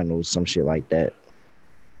 110 finals, some shit like that.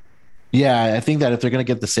 Yeah, I think that if they're going to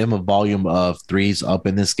get the same volume of threes up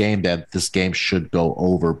in this game, that this game should go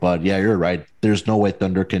over. But yeah, you're right. There's no way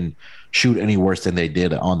Thunder can shoot any worse than they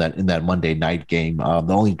did in that Monday night game.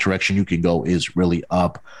 The only direction you can go is really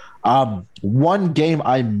up. One game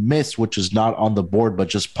I missed, which is not on the board but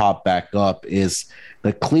just popped back up, is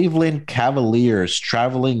the Cleveland Cavaliers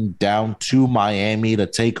traveling down to Miami to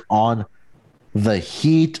take on the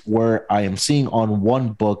Heat, where I am seeing on one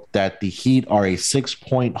book that the Heat are a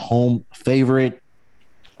 6-point home favorite.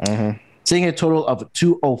 Seeing a total of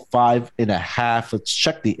 205.5. Let's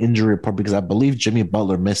check the injury report because I believe Jimmy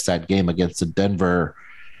Butler missed that game against the Denver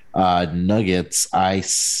Nuggets.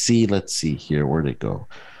 Let's see here. Where'd it go?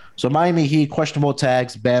 So Miami Heat, questionable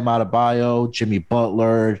tags, Bam Adebayo, Jimmy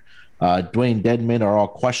Butler, Dwayne Dedmon are all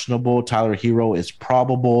questionable. Tyler Hero is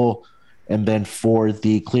probable. And then for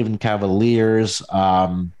the Cleveland Cavaliers,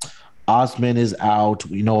 Osman is out.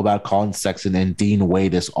 We know about Colin Sexton, and Dean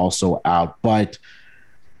Wade is also out. But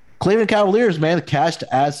Cleveland Cavaliers, man, cashed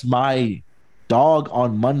as my dog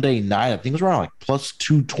on Monday night. I think it was around like plus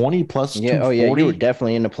 220, plus 240. Yeah, you were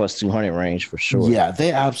definitely in the plus 200 range for sure. Yeah,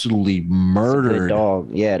 they absolutely murdered. That's a good dog.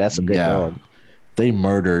 Yeah, that's a good dog. They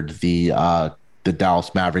murdered the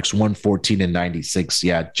Dallas Mavericks 114-96.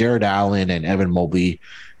 Yeah, Jared Allen and Evan Mobley,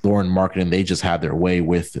 Lauren Marketing, they just had their way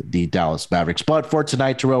with the Dallas Mavericks. But for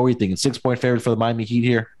tonight, Terrell, what are you thinking? 6-point favorite for the Miami Heat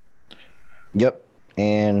here? Yep.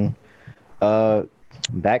 And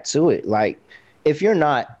back to it. Like, if you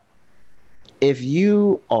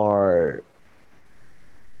are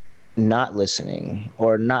not listening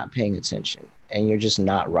or not paying attention and you're just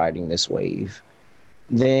not riding this wave,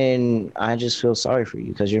 then I just feel sorry for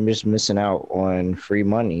you because you're just missing out on free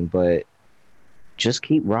money. But just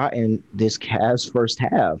keep riding this Cavs first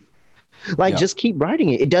half. Like, just keep riding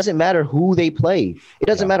it. It doesn't matter who they play. It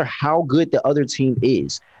doesn't matter how good the other team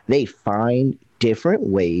is. They find different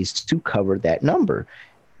ways to cover that number.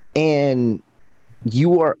 And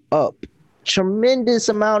you are up tremendous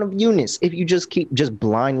amount of units if you just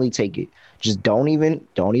blindly take it. Just don't even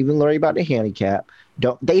worry about the handicap.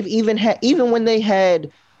 Even when they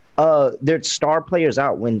had their star players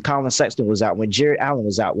out, when Colin Sexton was out, when Jared Allen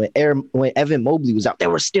was out, when Evan Mobley was out, they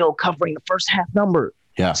were still covering the first half number.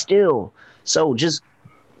 Yeah. Still. So if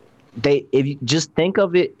you just think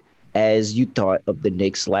of it as you thought of the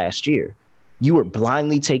Knicks last year. You were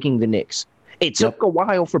blindly taking the Knicks. It took a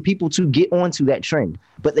while for people to get onto that trend,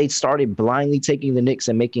 but they started blindly taking the Knicks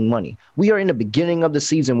and making money. We are in the beginning of the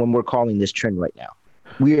season when we're calling this trend right now.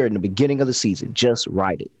 We are in the beginning of the season. Just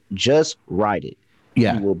ride it. Just ride it.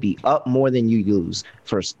 Yeah. You will be up more than you lose.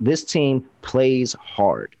 First, this team plays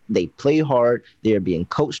hard. They play hard. They are being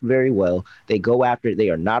coached very well. They go after it.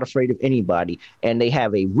 They are not afraid of anybody. And they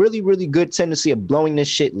have a really, really good tendency of blowing this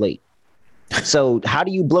shit late. So how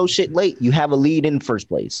do you blow shit late? You have a lead in first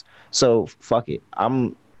place. So fuck it.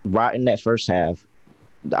 I'm riding that first half.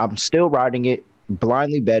 I'm still riding it,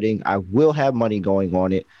 blindly betting. I will have money going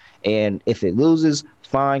on it. And if it loses,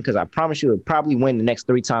 fine, because I promise you it'll probably win the next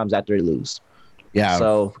 3 times after it loses. Yeah.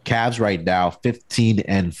 So Cavs right now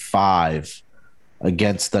 15-5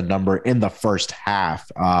 against the number in the first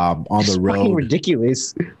half on the road. Fucking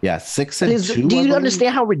ridiculous. Yeah, 6-2. Do you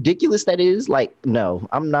understand how ridiculous that is? Like, no,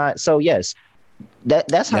 I'm not. So yes,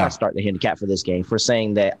 that's how I start the handicap for this game, for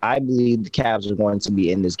saying that I believe the Cavs are going to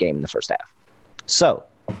be in this game in the first half. So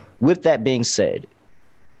with that being said,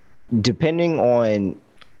 depending on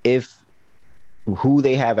who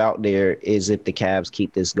they have out there is if the Cavs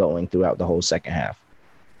keep this going throughout the whole second half.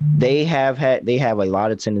 They have a lot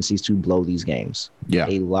of tendencies to blow these games. Yeah.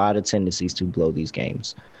 A lot of tendencies to blow these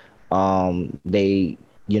games. They,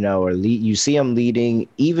 you see them leading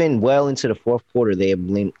even well into the fourth quarter. They're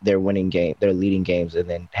winning game. They're leading games and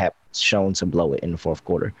then have shown to blow it in the fourth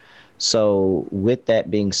quarter. So with that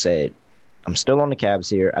being said, I'm still on the Cavs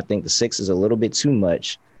here. I think the 6 is a little bit too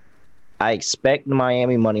much. I expect the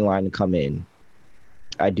Miami money line to come in.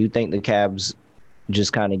 I do think the Cavs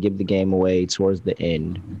just kind of give the game away towards the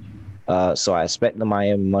end. So I expect the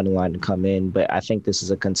Miami money line to come in, but I think this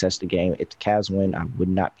is a contested game. If the Cavs win, I would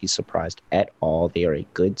not be surprised at all. They are a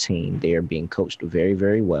good team. They are being coached very,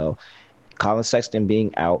 very well. Colin Sexton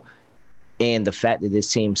being out and the fact that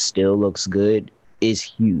this team still looks good is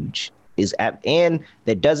huge. And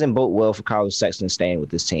that doesn't bode well for Colin Sexton staying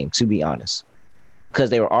with this team, to be honest,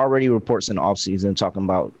 because there were already reports in the offseason talking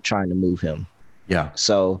about trying to move him. Yeah.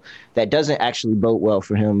 So that doesn't actually bode well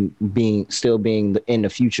for him still being in the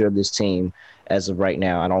future of this team as of right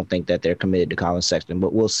now. I don't think that they're committed to Colin Sexton,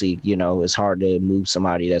 but we'll see. It's hard to move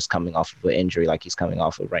somebody that's coming off of an injury like he's coming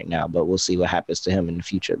off of right now, but we'll see what happens to him in the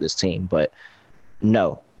future of this team. But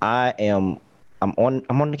no, I'm on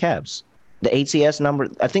the Cavs. The ATS number,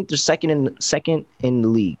 I think they're second in the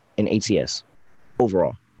league in ATS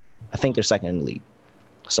overall. I think they're second in the league.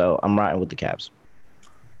 So I'm riding with the Cavs.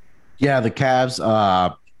 Yeah, the Cavs,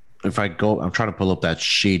 I'm trying to pull up that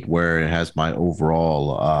sheet where it has my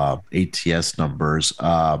overall ATS numbers.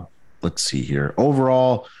 Let's see here.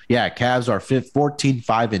 Overall, yeah, Cavs are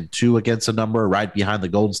 14-5-2 against the number, right behind the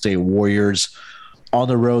Golden State Warriors. On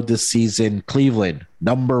the road this season, Cleveland,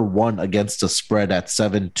 number 1 against the spread at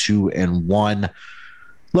 7-2-1.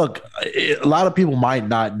 Look, a lot of people might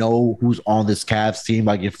not know who's on this Cavs team.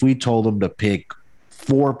 Like, if we told them to pick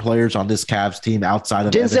 4 players on this Cavs team outside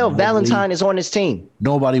of Denzel Valentine is on this team.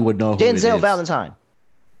 Nobody would know who Denzel Valentine.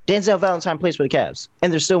 Denzel Valentine plays for the Cavs,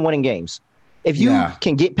 and they're still winning games. If you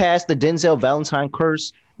can get past the Denzel Valentine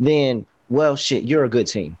curse, then, well, shit, you're a good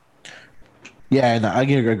team. Yeah, and I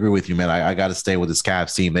agree with you, man. I got to stay with this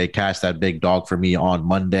Cavs team. They cashed that big dog for me on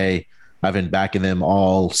Monday. I've been backing them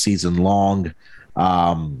all season long.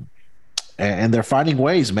 And And they're finding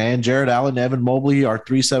ways, man. Jared Allen, Evan Mobley are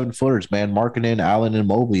 3 7-footers, man. Markkanen, Allen, and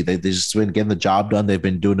Mobley. They just been getting the job done. They've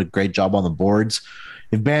been doing a great job on the boards.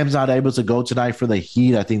 If Bam's not able to go tonight for the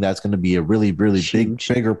Heat, I think that's going to be a really, really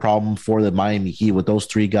bigger problem for the Miami Heat with those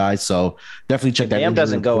three guys. So definitely check that. If Bam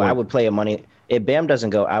doesn't go, I would play a money. If Bam doesn't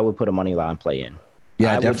go, I would put a money line play in.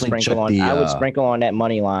 Yeah, definitely check I would sprinkle on that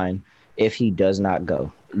money line if he does not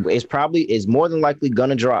go. It's more than likely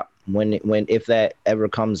gonna drop if that ever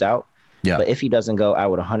comes out. Yeah. But if he doesn't go, I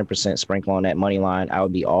would 100% sprinkle on that money line. I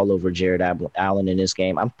would be all over Jared Allen in this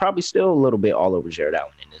game. I'm probably still a little bit all over Jared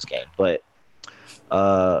Allen in this game, but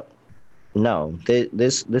no,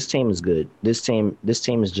 this team is good. This team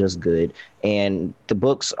is just good, and the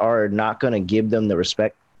books are not going to give them the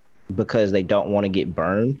respect because they don't want to get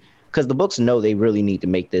burned. Because the books know they really need to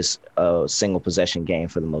make this a single possession game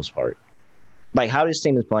for the most part. Like how this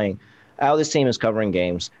team is playing, how this team is covering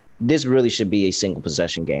games. This really should be a single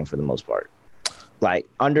possession game for the most part. Like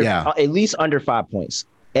at least under 5 points.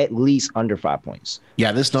 At least under 5 points.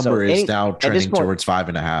 Yeah, this number is now trending towards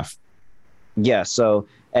 5.5. Yeah, so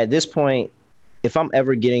at this point, if I'm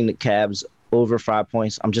ever getting the Cavs over 5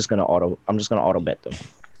 points, I'm just gonna auto bet them.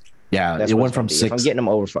 Yeah, it went from 6. If I'm getting them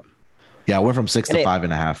over 5. Yeah, it went from 6 to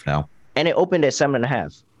 5.5 now. And it opened at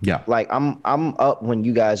 7.5. Yeah. Like I'm up when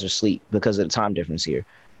you guys are asleep because of the time difference here.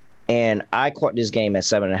 And I caught this game at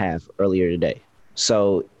 7.5 earlier today.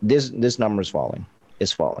 So this number is falling.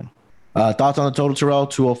 It's falling. Thoughts on the total, Terrell?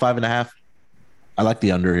 205.5. I like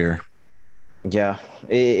the under here. Yeah,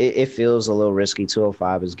 it feels a little risky.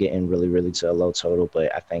 205 is getting really, really to a low total,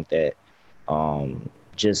 but I think that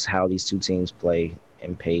just how these two teams play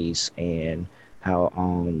and pace and how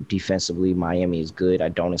defensively Miami is good, I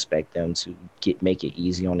don't expect them to make it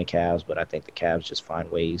easy on the Cavs, but I think the Cavs just find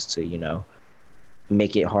ways to,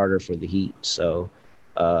 make it harder for the Heat. So,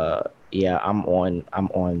 yeah, I'm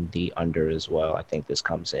on the under as well. I think this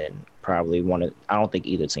comes in probably I don't think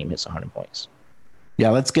either team hits 100 points. Yeah,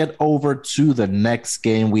 let's get over to the next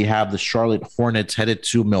game. We have the Charlotte Hornets headed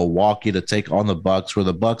to Milwaukee to take on the Bucks, where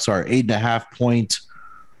the Bucks are 8.5-point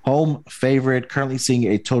home favorite, currently seeing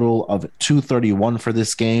a total of 231 for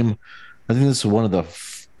this game. I think this is one of the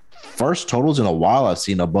first totals in a while I've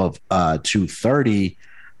seen above 230.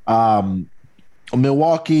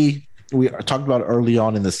 Milwaukee, we talked about early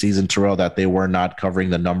on in the season, Terrell, that they were not covering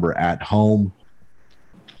the number at home.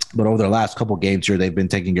 But over their last couple games here, they've been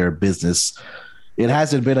taking care of business. It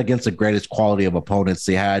hasn't been against the greatest quality of opponents.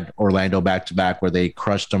 They had Orlando back-to-back where they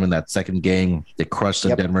crushed them in that second game. They crushed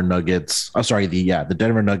the Denver Nuggets. The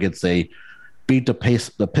Denver Nuggets. They beat the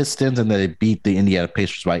Pistons, and then they beat the Indiana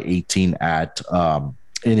Pacers by 18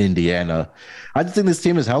 in Indiana. I just think this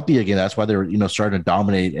team is healthy again. That's why they're starting to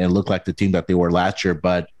dominate and look like the team that they were last year.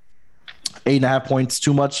 But 8.5 points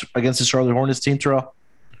too much against the Charlotte Hornets team, Terrell?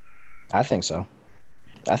 I think so.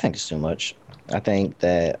 I think it's too much. I think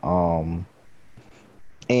that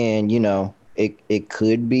and it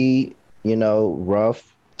could be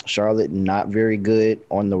rough. Charlotte not very good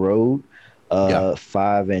on the road.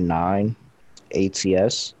 5-9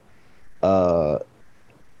 ATS.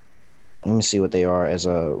 Let me see what they are as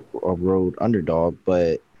a road underdog,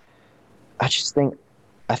 but I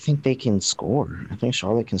think they can score. I think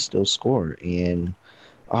Charlotte can still score, and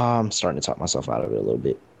I'm starting to talk myself out of it a little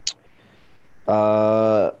bit.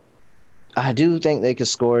 I do think they could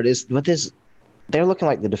score they're looking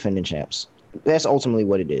like the defending champs. That's ultimately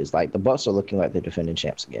what it is. Like the Bucks are looking like the defending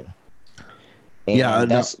champs again. And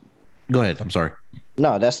go ahead. I'm sorry.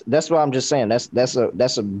 No, that's what I'm just saying. That's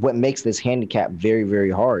what makes this handicap very,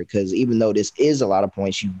 very hard, because even though this is a lot of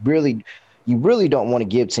points, you really don't want to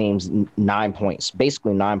give teams 9 points,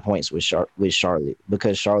 basically 9 points with Charlotte,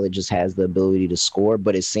 because Charlotte just has the ability to score.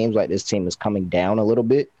 But it seems like this team is coming down a little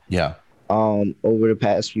bit. Yeah. Over the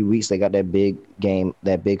past few weeks, they got that big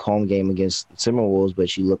home game against Timberwolves,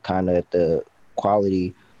 but you look kind of at the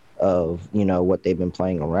quality of what they've been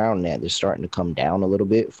playing around that. They're starting to come down a little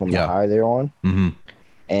bit from the high they're on. Mm-hmm.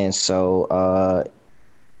 And so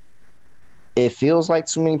it feels like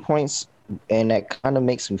too many points, and that kind of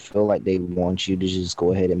makes me feel like they want you to just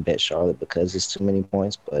go ahead and bet Charlotte because it's too many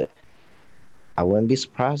points. But I wouldn't be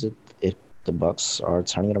surprised if the Bucks are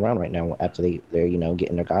turning it around right now after they're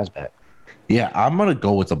getting their guys back. Yeah, I'm going to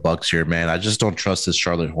go with the Bucks here, man. I just don't trust this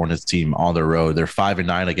Charlotte Hornets team on the road. They're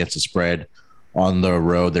 5-9 against the spread on the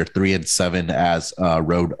road. They're 3-7 as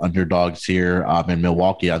road underdogs here. In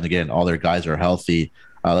Milwaukee, and again, all their guys are healthy.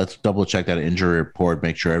 Let's double check that injury report,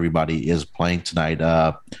 make sure everybody is playing tonight.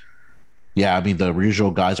 Yeah, I mean, the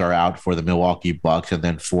usual guys are out for the Milwaukee Bucks, and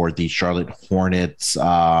then for the Charlotte Hornets,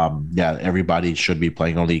 everybody should be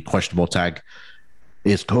playing. Only questionable tag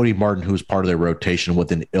is Cody Martin, who's part of their rotation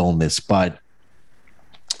with an illness. But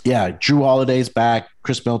yeah, Drew Holiday's back,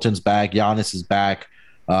 Chris Middleton's back, Giannis is back,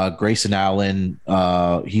 Grayson Allen.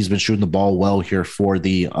 He's been shooting the ball well here for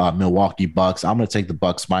the Milwaukee Bucks. I'm going to take the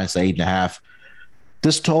Bucks minus 8.5.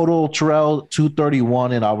 This total, Terrell,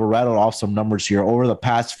 231, and I will rattle off some numbers here. Over the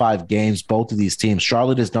past 5 games, both of these teams,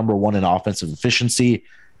 Charlotte is number 1 in offensive efficiency.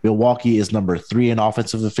 Milwaukee is number 3 in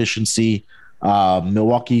offensive efficiency.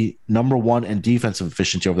 Milwaukee number 1 in defensive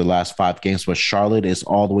efficiency over the last 5 games, but Charlotte is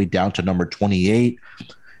all the way down to number 28.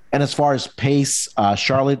 And as far as pace,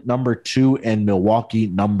 Charlotte number 2 and Milwaukee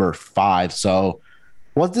number 5. So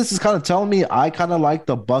what this is kind of telling me, I kind of like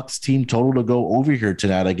the Bucks team total to go over here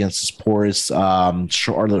tonight against this porous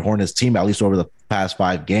Charlotte Hornets team, at least over the past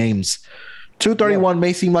 5 games. 231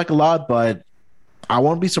 may seem like a lot, but I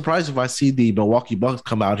won't be surprised if I see the Milwaukee Bucks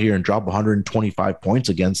come out here and drop 125 points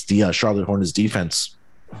against the Charlotte Hornets defense.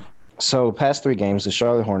 So past 3 games, the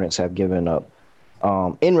Charlotte Hornets have given up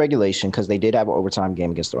in regulation, because they did have an overtime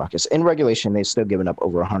game against the Rockets. In regulation, they've still given up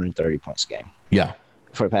over 130 points a game. Yeah.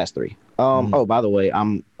 For the past 3. Oh, by the way,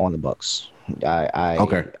 I'm on the Bucks.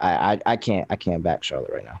 Okay. I can't back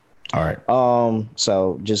Charlotte right now. All right.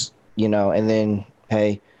 So just, and then,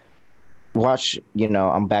 hey, watch,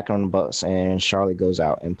 I'm back on the Bucks, and Charlotte goes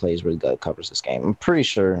out and plays really good, covers this game. I'm pretty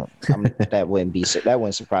sure that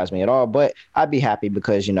wouldn't surprise me at all, but I'd be happy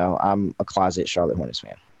because, I'm a closet Charlotte Hornets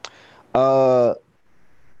fan.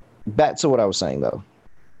 Back to what I was saying though.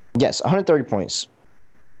 Yes, 130 points.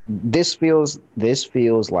 This feels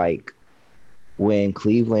like when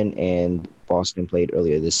Cleveland and Boston played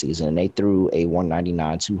earlier this season, and they threw a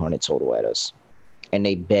 199-200 total at us, and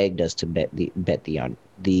they begged us to bet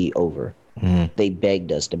the over. Mm-hmm. They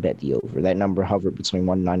begged us to bet the over. That number hovered between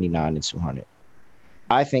 199 and 200.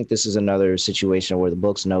 I think this is another situation where the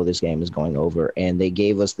books know this game is going over, and they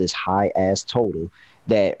gave us this high ass total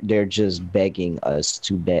that they're just begging us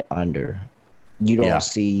to bet under. You don't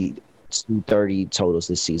see 230 totals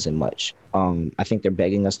this season much. I think they're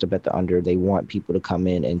begging us to bet the under. They want people to come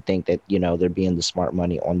in and think that, they're being the smart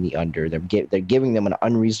money on the under. They're giving them an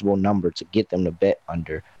unreasonable number to get them to bet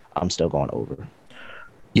under. I'm still going over.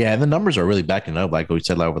 Yeah, and the numbers are really backing up, like we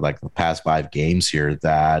said, over the past 5 games here,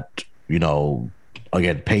 that,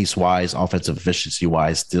 again, pace-wise, offensive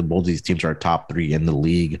efficiency-wise, both of these teams are top 3 in the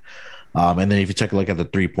league. And then if you take a look at the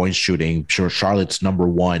 3-point shooting, sure, Charlotte's number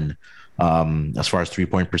 1 as far as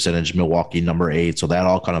 3-point percentage, Milwaukee number 8. So that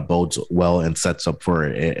all kind of bodes well and sets up for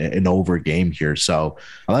an over game here. So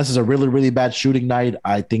unless it's a really, really bad shooting night,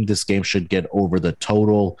 I think this game should get over the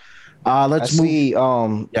total. Let's move.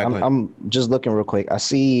 I'm just looking real quick. I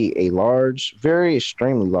see a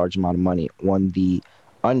extremely large amount of money on the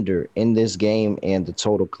under in this game, and the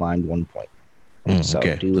total climbed 1 point. Okay,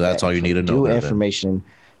 so that's all you need to know. Do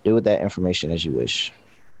with that information as you wish.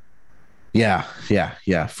 Yeah,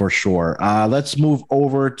 for sure. Let's move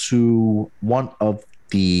over to one of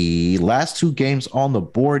the last 2 games on the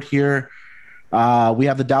board here. We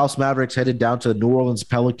have the Dallas Mavericks headed down to the New Orleans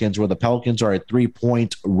Pelicans, where the Pelicans are a 3-point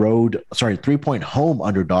home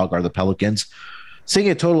underdog are the Pelicans. Seeing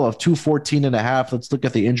a total of 214.5. Let's look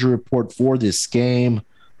at the injury report for this game.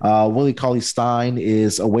 Willie Cauley-Stein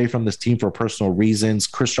is away from this team for personal reasons.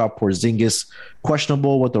 Kristaps Porzingis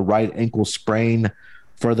questionable with the right ankle sprain.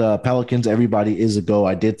 For the Pelicans, everybody is a go.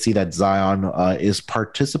 I did see that Zion is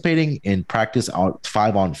participating in practice out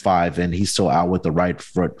 5-on-5, and he's still out with the right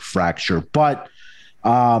foot fracture. But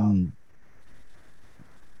Terrell,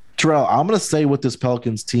 I'm going to say with this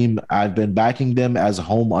Pelicans team, I've been backing them as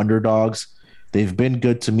home underdogs. They've been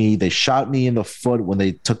good to me. They shot me in the foot when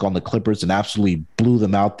they took on the Clippers and absolutely blew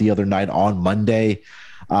them out the other night on Monday.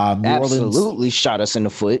 Absolutely shot us in the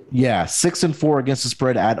foot. Yeah, 6-4 against the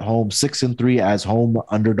spread at home, 6-3 as home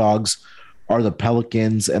underdogs are the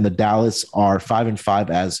Pelicans, and the Dallas are 5-5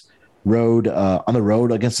 as on the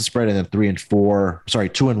road against the spread, and then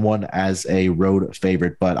 2-1 as a road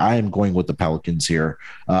favorite. But I am going with the Pelicans here.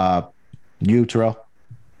 You, Terrell?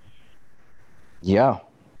 Yeah.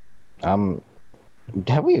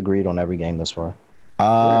 Have we agreed on every game thus far?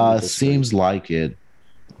 Seems like it.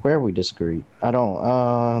 Where we disagree? I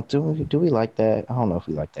don't. Do we like that? I don't know if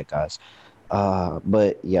we like that, guys.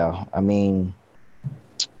 But yeah, I mean,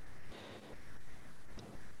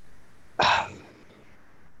 they're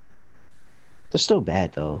still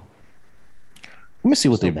bad though. Let me see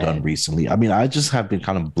what they've done recently. I mean, I just have been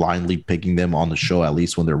kind of blindly picking them on the show, at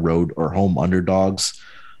least when they're road or home underdogs.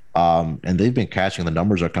 And they've been catching. The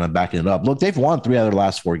numbers are kind of backing it up. Look, they've won 3 out of their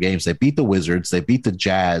last 4 games. They beat the Wizards. They beat the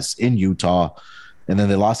Jazz in Utah. and then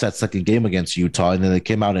they lost that second game against Utah, and then they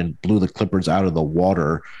came out and blew the Clippers out of the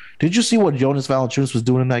water. Did you see what Jonas Valanciunas was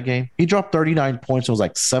doing in that game? He dropped 39 points and was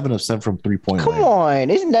like 7 of 7 from 3-point Come land. on,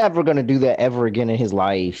 he's never gonna do that ever again in his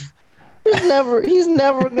life. He's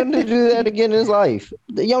never gonna do that again in his life.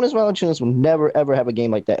 Jonas Valanciunas will never ever have a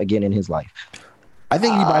game like that again in his life. I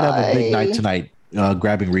think he might have a big night tonight,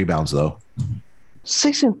 grabbing rebounds though.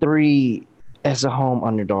 6-3 as a home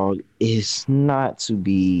underdog is not to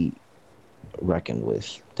be reckoned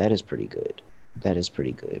with. That is pretty good.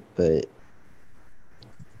 But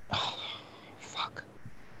fuck.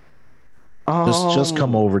 Just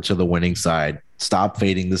come over to the winning side. Stop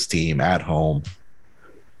fading this team at home.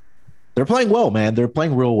 They're playing well, man. They're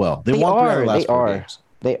playing real well. They won 3 out of the last 4 games.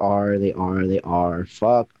 They are.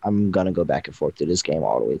 Fuck. I'm gonna go back and forth to this game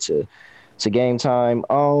all the way to game time.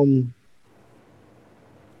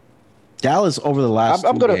 Dallas over the last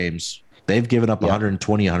 2 games, they've given up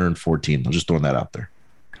 120, 114. I'm just throwing that out there.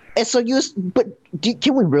 And so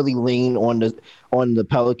can we really lean on the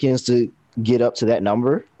Pelicans to get up to that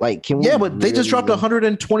number? Like, can we? Yeah, but they just dropped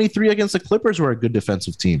 123 against the Clippers, who are a good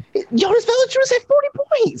defensive team. Jonas Valanciunas had 40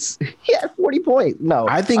 points. He had 40 points. No,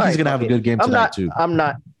 I think he's gonna have a good game tonight too.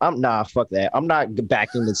 Fuck that. I'm not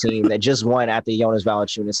backing the team that just won after Jonas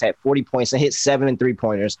Valanciunas had 40 points and hit 7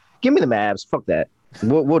 3-pointers. Give me the Mavs. Fuck that.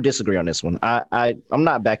 We'll disagree on this one. I'm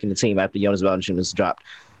not backing the team after Jonas Valanciunas dropped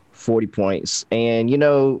 40 points. And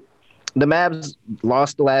the Mavs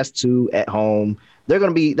lost the last 2 at home. They're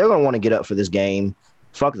gonna want to get up for this game.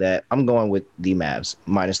 Fuck that. I'm going with the Mavs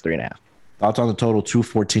minus 3.5. Thoughts on the total?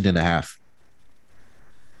 214.5.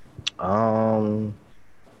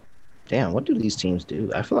 Damn, what do these teams do?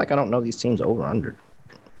 I feel like I don't know these teams over under.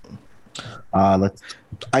 I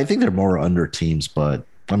think they're more under teams, but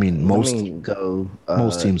I mean most teams are.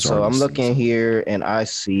 So I'm looking here and I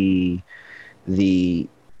see the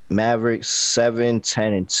Mavericks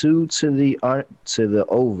 7-10-2 to the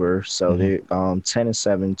over. So they're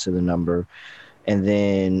 10-7 to the number. And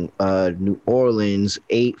then New Orleans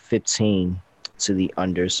 8-15 to the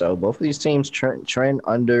under. So both of these teams trend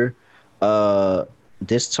under.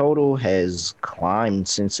 This total has climbed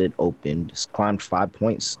since it opened. It's climbed 5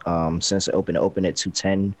 points since it opened. It opened at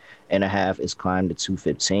 210.5. It's climbed to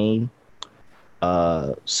 215.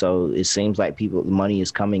 So it seems like money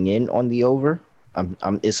is coming in on the over.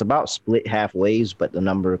 It's about split halfways, but the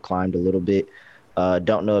number climbed a little bit.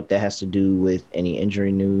 Don't know if that has to do with any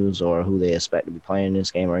injury news or who they expect to be playing this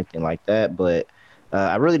game or anything like that. But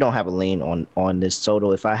I really don't have a lean on this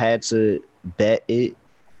total. If I had to bet it,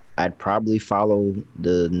 I'd probably follow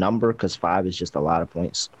the number because 5 is just a lot of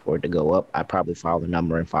points for it to go up. I'd probably follow the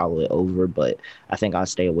number and follow it over, but I think I'll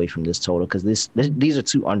stay away from this total because these are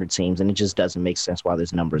 2 under teams, and it just doesn't make sense why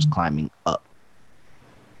this number is climbing up.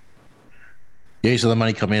 Yeah, so the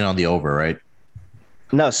money coming in on the over, right?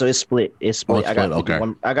 No, so it's split. I got okay.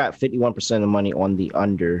 I got 51% of the money on the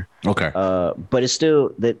under. Okay. But it's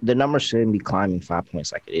still the number shouldn't be climbing 5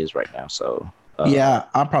 points like it is right now. So yeah,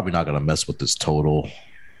 I'm probably not gonna mess with this total.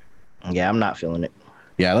 Yeah, I'm not feeling it.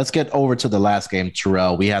 Yeah, let's get over to the last game,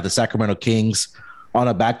 Terrell. We have the Sacramento Kings on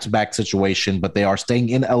a back-to-back situation, but they are staying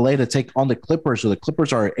in LA to take on the Clippers. So the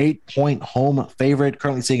Clippers are an 8-point home favorite,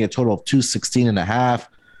 currently seeing a total of 216.5.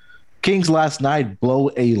 Kings last night blow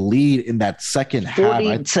a lead in that second half.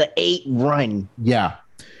 40-8 run. Yeah.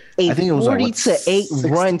 I think it was 40-8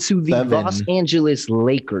 run to the Los Angeles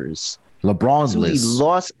Lakers. LeBron-less.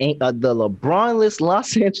 The LeBron-less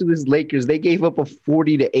Los Angeles Lakers, they gave up a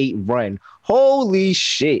 40-8 run. Holy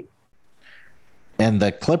shit. And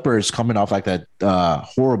the Clippers coming off like that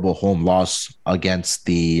horrible home loss against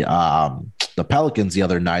the Pelicans the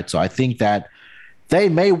other night. So I think that they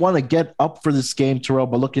may want to get up for this game, Terrell,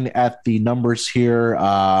 but looking at the numbers here,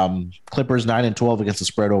 Clippers 9-12 against the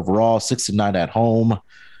spread overall, 6-9 at home.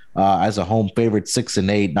 As a home favorite,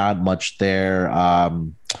 6-8, not much there.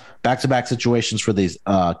 Back-to-back situations for these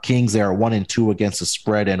Kings. They are 1-2 against the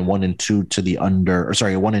spread and 1-2 to the under, or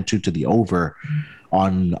sorry, 1-2 to the over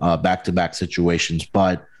on back-to-back situations.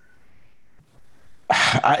 But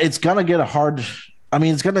it's gonna get a hard. I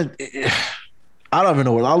mean, it's gonna. I don't even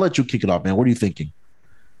know. I'll let you kick it off, man. What are you thinking?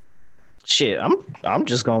 Shit, I'm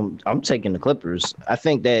taking the Clippers. I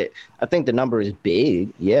think the number is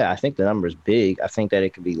big. Yeah, I think the number is big. I think that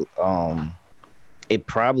it could be. It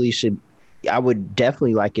probably should. I would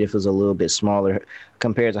definitely like it if it was a little bit smaller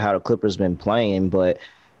compared to how the Clippers been playing. But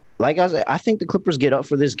like I said, I think the Clippers get up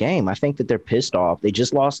for this game. I think that they're pissed off. They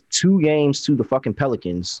just lost 2 games to the fucking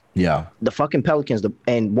Pelicans. Yeah. The fucking Pelicans,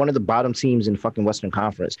 and one of the bottom teams in the fucking Western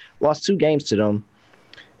Conference, lost 2 games to them.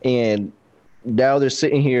 And now they're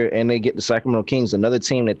sitting here and they get the Sacramento Kings, another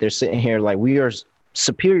team that they're sitting here like, we are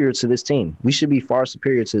superior to this team. We should be far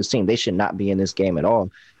superior to this team. They should not be in this game at all.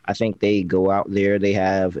 I think they go out there. They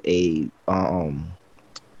have a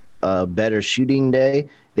better shooting day.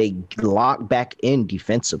 They lock back in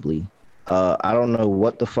defensively. I don't know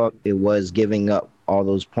what the fuck it was giving up all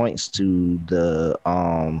those points to the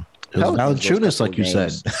it was Valanciunas, like you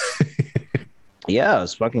said. Yeah,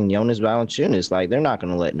 it's fucking Jonas Valanciunas. Like, they're not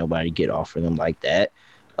gonna let nobody get off for them like that.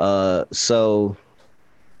 So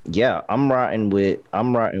yeah, I'm riding with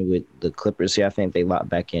the Clippers here. I think they lock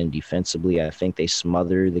back in defensively. I think they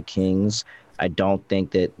smother the Kings. I don't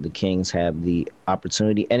think that the Kings have the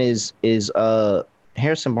opportunity. And is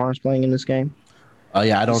Harrison Barnes playing in this game?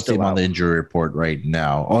 Yeah, I don't see him on the injury report right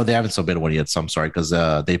now. Oh, they haven't submitted one yet. So I'm sorry, because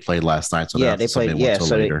they played last night, so they played. Yeah,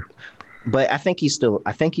 so later. But I think he's still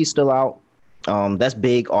out. That's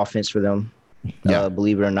big offense for them. Yeah.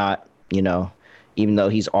 Believe it or not, even though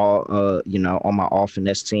he's all on my all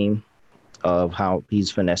finesse team of how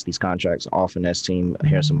he's finessed these contracts, all finesse team,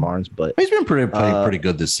 Harrison Barnes. But he's been pretty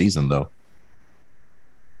good this season, though.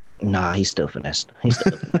 Nah, he's still finessed. I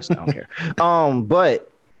don't care. But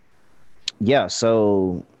yeah,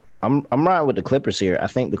 so I'm riding with the Clippers here. I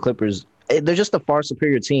think the Clippers, they're just a far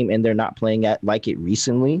superior team, and they're not playing at like it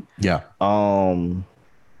recently. Yeah.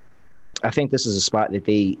 I think this is a spot that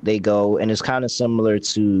they go, and it's kind of similar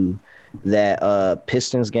to that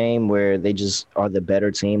Pistons game where they just are the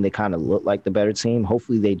better team. They kind of look like the better team.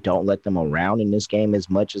 Hopefully they don't let them around in this game as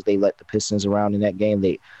much as they let the Pistons around in that game.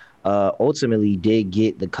 They ultimately did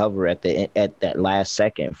get the cover at that last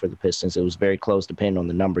second for the Pistons. It was very close, depending on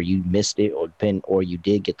the number. You missed it or you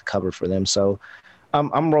did get the cover for them. So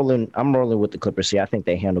I'm rolling with the Clippers here. I think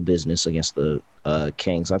they handle business against the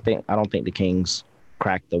Kings. I don't think the Kings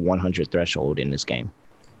crack the 100 threshold in this game.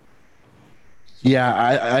 Yeah,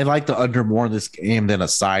 I like the under more in this game than a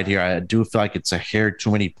side here. I do feel like it's a hair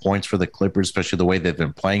too many points for the Clippers, especially the way they've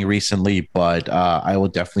been playing recently. But I will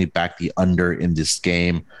definitely back the under in this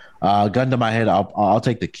game. Gun to my head, I'll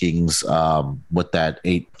take the Kings with that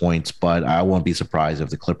 8 points, but I won't be surprised if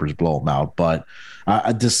the Clippers blow them out. But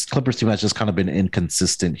this Clippers team has just kind of been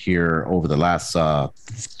inconsistent here over the last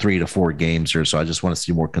 3 to 4 games here. So I just want to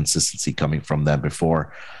see more consistency coming from them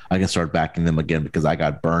before I can start backing them again, because I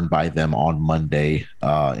got burned by them on Monday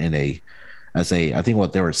I think they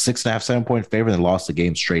were 6.5, 7 point favorite and lost the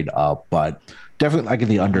game straight up. But definitely liking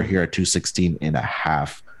the under here at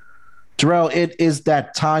 216.5. Terrell, it is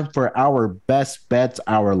that time for our best bets,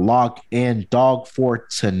 our lock and dog for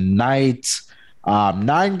tonight.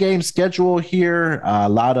 9-game schedule here.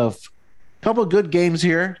 Couple of good games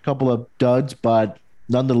here, a couple of duds, but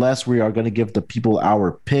nonetheless, we are going to give the people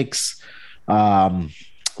our picks.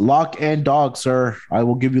 Lock and dog, sir. I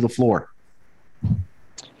will give you the floor.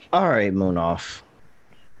 All right, Moonoff.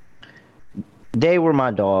 They were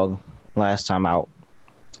my dog last time out,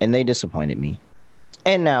 and they disappointed me.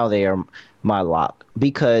 And now they are my lock,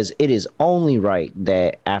 because it is only right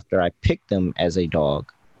that after I pick them as a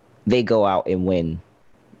dog, they go out and win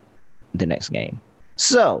the next game.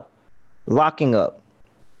 So, locking up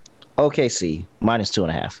OKC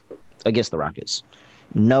 -2.5 against the Rockets.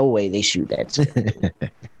 No way they shoot that.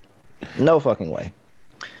 No fucking way.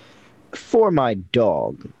 For my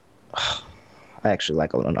dog, I actually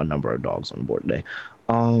like a number of dogs on the board today.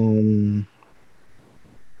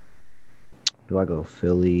 Do I go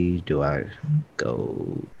Philly? Do I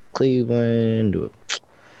go Cleveland?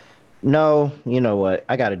 No, you know what?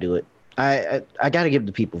 I got to do it. I got to give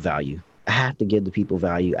the people value. I have to give the people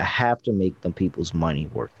value. I have to make the people's money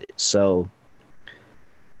worth it. So,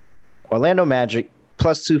 Orlando Magic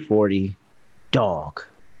 +240, dog.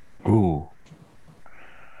 Ooh.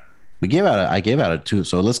 I gave out a 2.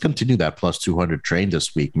 So let's continue that +200 train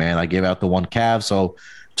this week, man. I gave out the 1 Cavs. So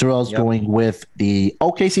Terrell's going with the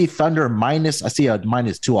OKC Thunder minus. I see a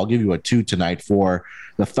 -2. I'll give you a 2 tonight for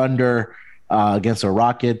the Thunder against the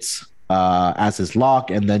Rockets as his lock.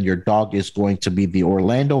 And then your dog is going to be the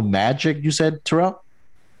Orlando Magic, you said, Terrell?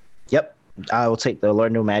 Yep. I will take the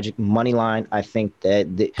Orlando Magic money line. I think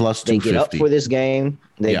that they get up for this game.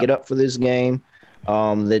 Get up for this game.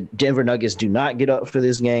 The Denver Nuggets do not get up for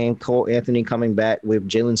this game. Cole Anthony coming back with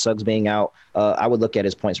Jalen Suggs being out. I would look at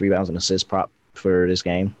his points, rebounds, and assists prop for this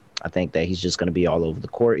game. I think that he's just going to be all over the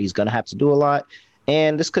court. He's going to have to do a lot.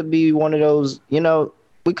 And this could be one of those,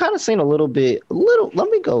 we kind of seen a little. Let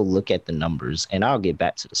me go look at the numbers, and I'll get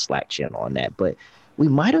back to the Slack channel on that. But we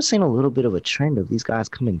might have seen a little bit of a trend of these guys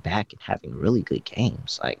coming back and having really good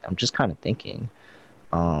games. Like, I'm just kind of thinking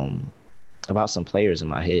about some players in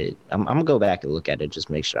my head. I'm going to go back and look at it, just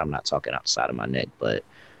make sure I'm not talking outside of my neck. But,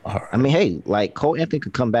 right. I mean, hey, like, Cole Anthony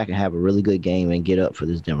could come back and have a really good game and get up for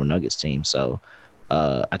this Denver Nuggets team. So,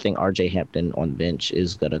 I think RJ Hampton on bench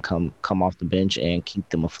is gonna come off the bench and keep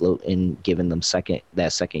them afloat and giving them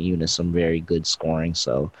that second unit some very good scoring.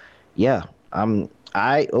 So yeah, I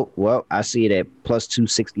see it at plus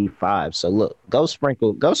 265. So look, go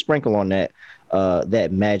sprinkle on that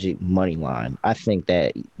Magic money line. I think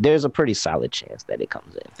that there's a pretty solid chance that it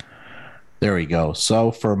comes in. There we go.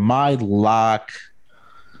 So for my lock,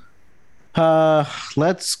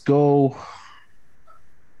 let's go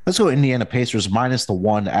Indiana Pacers minus the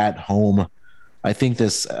 1 at home. I think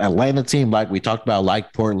this Atlanta team, like we talked about,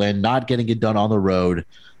 like Portland, not getting it done on the road.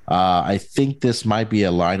 I think this might be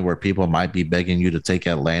a line where people might be begging you to take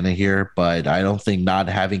Atlanta here, but I don't think not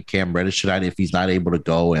having Cam Reddish tonight, if he's not able to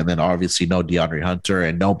go, and then obviously no DeAndre Hunter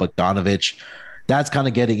and no Bogdanovich, that's kind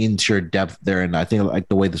of getting into your depth there. And I think like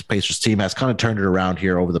the way this Pacers team has kind of turned it around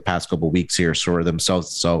here over the past couple of weeks here for themselves.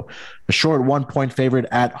 So a short 1-point favorite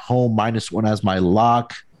at home, -1 as my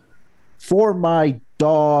lock. For my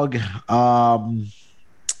dog, do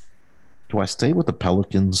I stay with the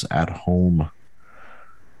Pelicans at home?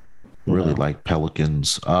 Really like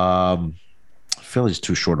Pelicans. Philly's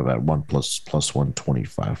too short of that plus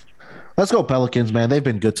 125. Let's go Pelicans, man. They've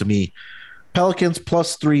been good to me. Pelicans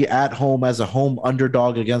 +3 at home as a home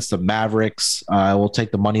underdog against the Mavericks. I will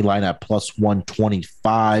take the money line at plus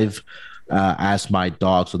 125 as my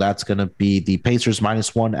dog. So that's going to be the Pacers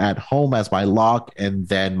 -1 at home as my lock, and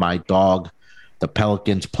then my dog, the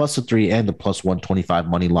Pelicans +3 and the plus 125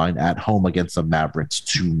 money line at home against the Mavericks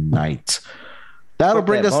tonight. That'll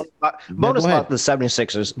bring us bonus lock the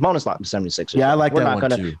 76ers. Bonus lock the 76ers. Yeah, I like that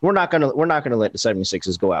one too. We're not gonna let the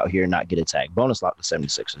 76ers go out here and not get attacked. Bonus lock the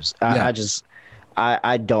 76ers.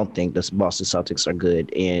 I don't think the Boston Celtics are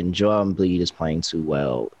good, and Joel Embiid is playing too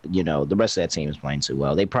well. You know, the rest of that team is playing too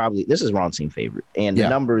well. This is wrong team favorite, and the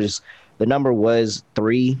number was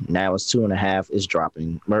 3, now it's 2.5. Is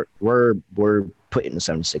dropping. We're putting the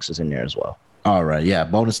 76ers in there as well. All right, yeah.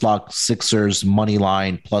 Bonus lock Sixers money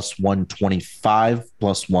line plus 125,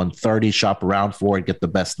 plus 130. Shop around for it, get the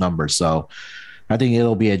best number. So I think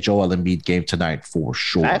it'll be a Joel Embiid game tonight for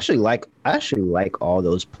sure. I actually like all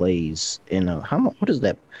those plays. What is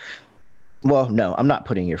that? Well, no, I'm not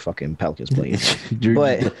putting your fucking Pelicans plays.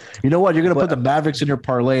 But you know what? You're gonna put the Mavericks in your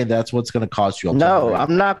parlay, and that's what's gonna cost you. I'm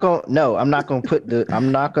not gonna put the.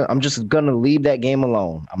 I'm just gonna leave that game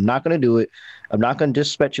alone. I'm not gonna do it. I'm not going to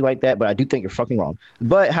disrespect you like that, but I do think you're fucking wrong.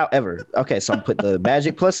 But however, okay, so I'm put the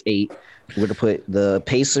Magic +8. We're going to put the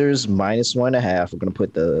Pacers -1.5. We're going to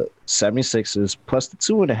put the 76ers plus the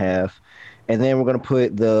 2.5. And then we're going to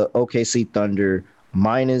put the OKC Thunder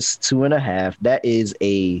 -2.5. That is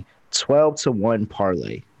a 12-1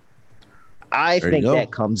 parlay. I think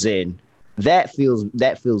that comes in. That feels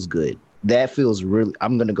good. That feels really,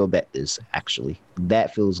 I'm going to go bet this actually.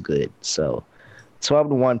 That feels good. So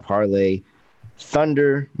 12-1 parlay.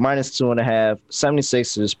 Thunder -2.5,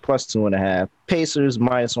 76ers +2.5, Pacers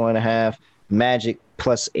 -1.5, Magic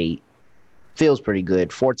 +8. Feels pretty good.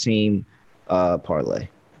 4-team parlay.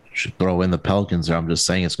 Should throw in the Pelicans there. I'm just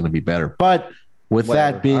saying it's going to be better. But with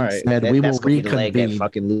that being said, we will reconvene.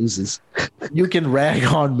 Fucking loses. You can rag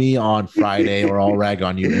on me on Friday, or I'll rag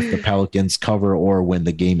on you if the Pelicans cover or win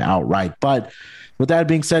the game outright. But with that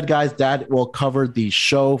being said, guys, that will cover the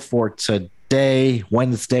show for today,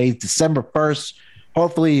 Wednesday, December 1st.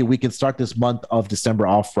 Hopefully we can start this month of December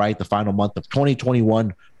off right, the final month of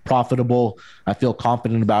 2021 profitable. I feel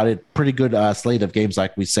confident about it. Pretty good slate of games,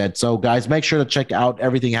 like we said. So guys, make sure to check out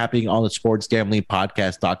everything happening on the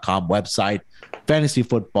sportsgamblingpodcast.com website. Fantasy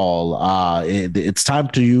football. It's time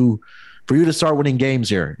for you to start winning games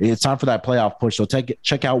here. It's time for that playoff push. So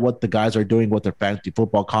check out what the guys are doing with their fantasy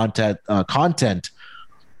football content.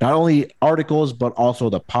 Not only articles, but also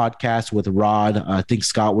the podcast with Rod. I think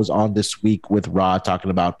Scott was on this week with Rod talking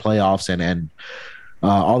about playoffs and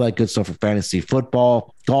all that good stuff for fantasy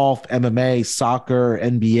football, golf, MMA, soccer,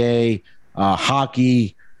 NBA,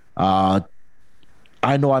 hockey. I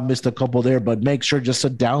know I missed a couple there, but make sure just to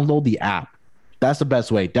download the app. That's the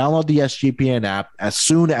best way. Download the SGPN app as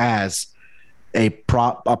soon as a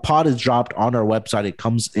pod is dropped on our website. It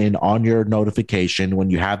comes in on your notification when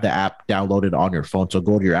you have the app downloaded on your phone. So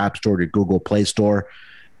go to your App Store, your Google Play Store,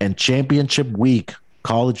 and Championship Week,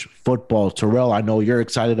 college football. Terrell, I know you're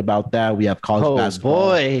excited about that. We have college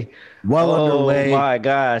basketball. Underway. Oh my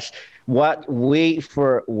gosh. Wait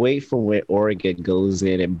for when Oregon goes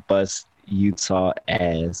in and busts Utah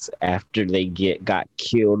ass after they got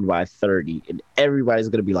killed by 30, and everybody's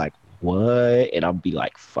gonna be like, what? And I'll be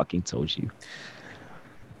like, fucking told you.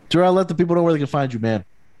 Terrell, let the people know where they can find you, man.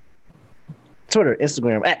 Twitter,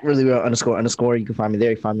 Instagram, @reallyreal__. You can find me there.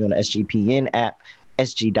 You can find me on the SGPN app.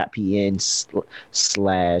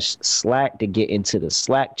 sg.pn/Slack to get into the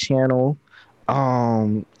Slack channel. sg.pn/app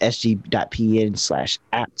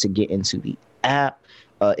to get into the app.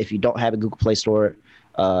 If you don't have a Google Play Store,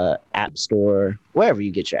 App Store, wherever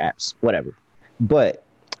you get your apps, whatever. But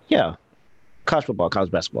yeah, college football,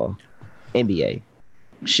 college basketball, NBA.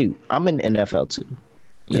 Shoot, I'm in the NFL too.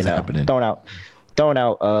 It's happening. Throwing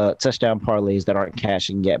out touchdown parlays that aren't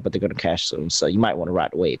cashing yet, but they're gonna cash soon. So you might want to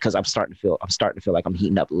ride the wave because I'm starting to feel like I'm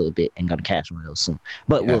heating up a little bit and gonna cash one of those soon.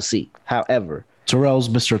 But we'll see. However, Terrell's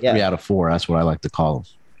Mr. 3 out of 4. That's what I like to call him.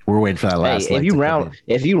 We're waiting for that last. Hey, if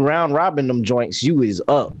you round robin them joints, you is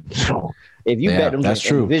up. If you bet them joints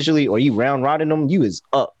individually or you round robin them, you is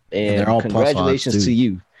up. And they're all congratulations to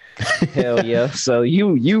you. Hell yeah. So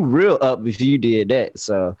you real up if you did that.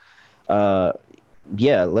 So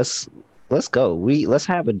yeah, let's go. Let's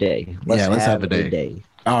have a day. Let's have a day.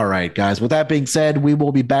 All right, guys. With that being said, we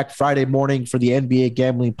will be back Friday morning for the NBA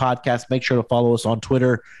Gambling Podcast. Make sure to follow us on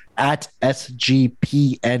Twitter at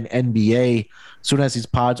SGPNNBA. As soon as these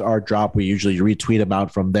pods are dropped, we usually retweet them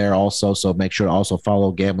out from there also. So make sure to also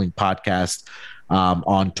follow Gambling Podcast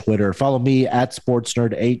on Twitter. Follow me at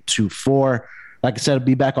SportsNerd824. Like I said, I'll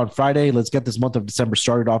be back on Friday. Let's get this month of December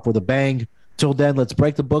started off with a bang. Till then, let's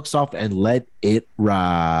break the books off and let it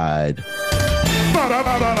ride.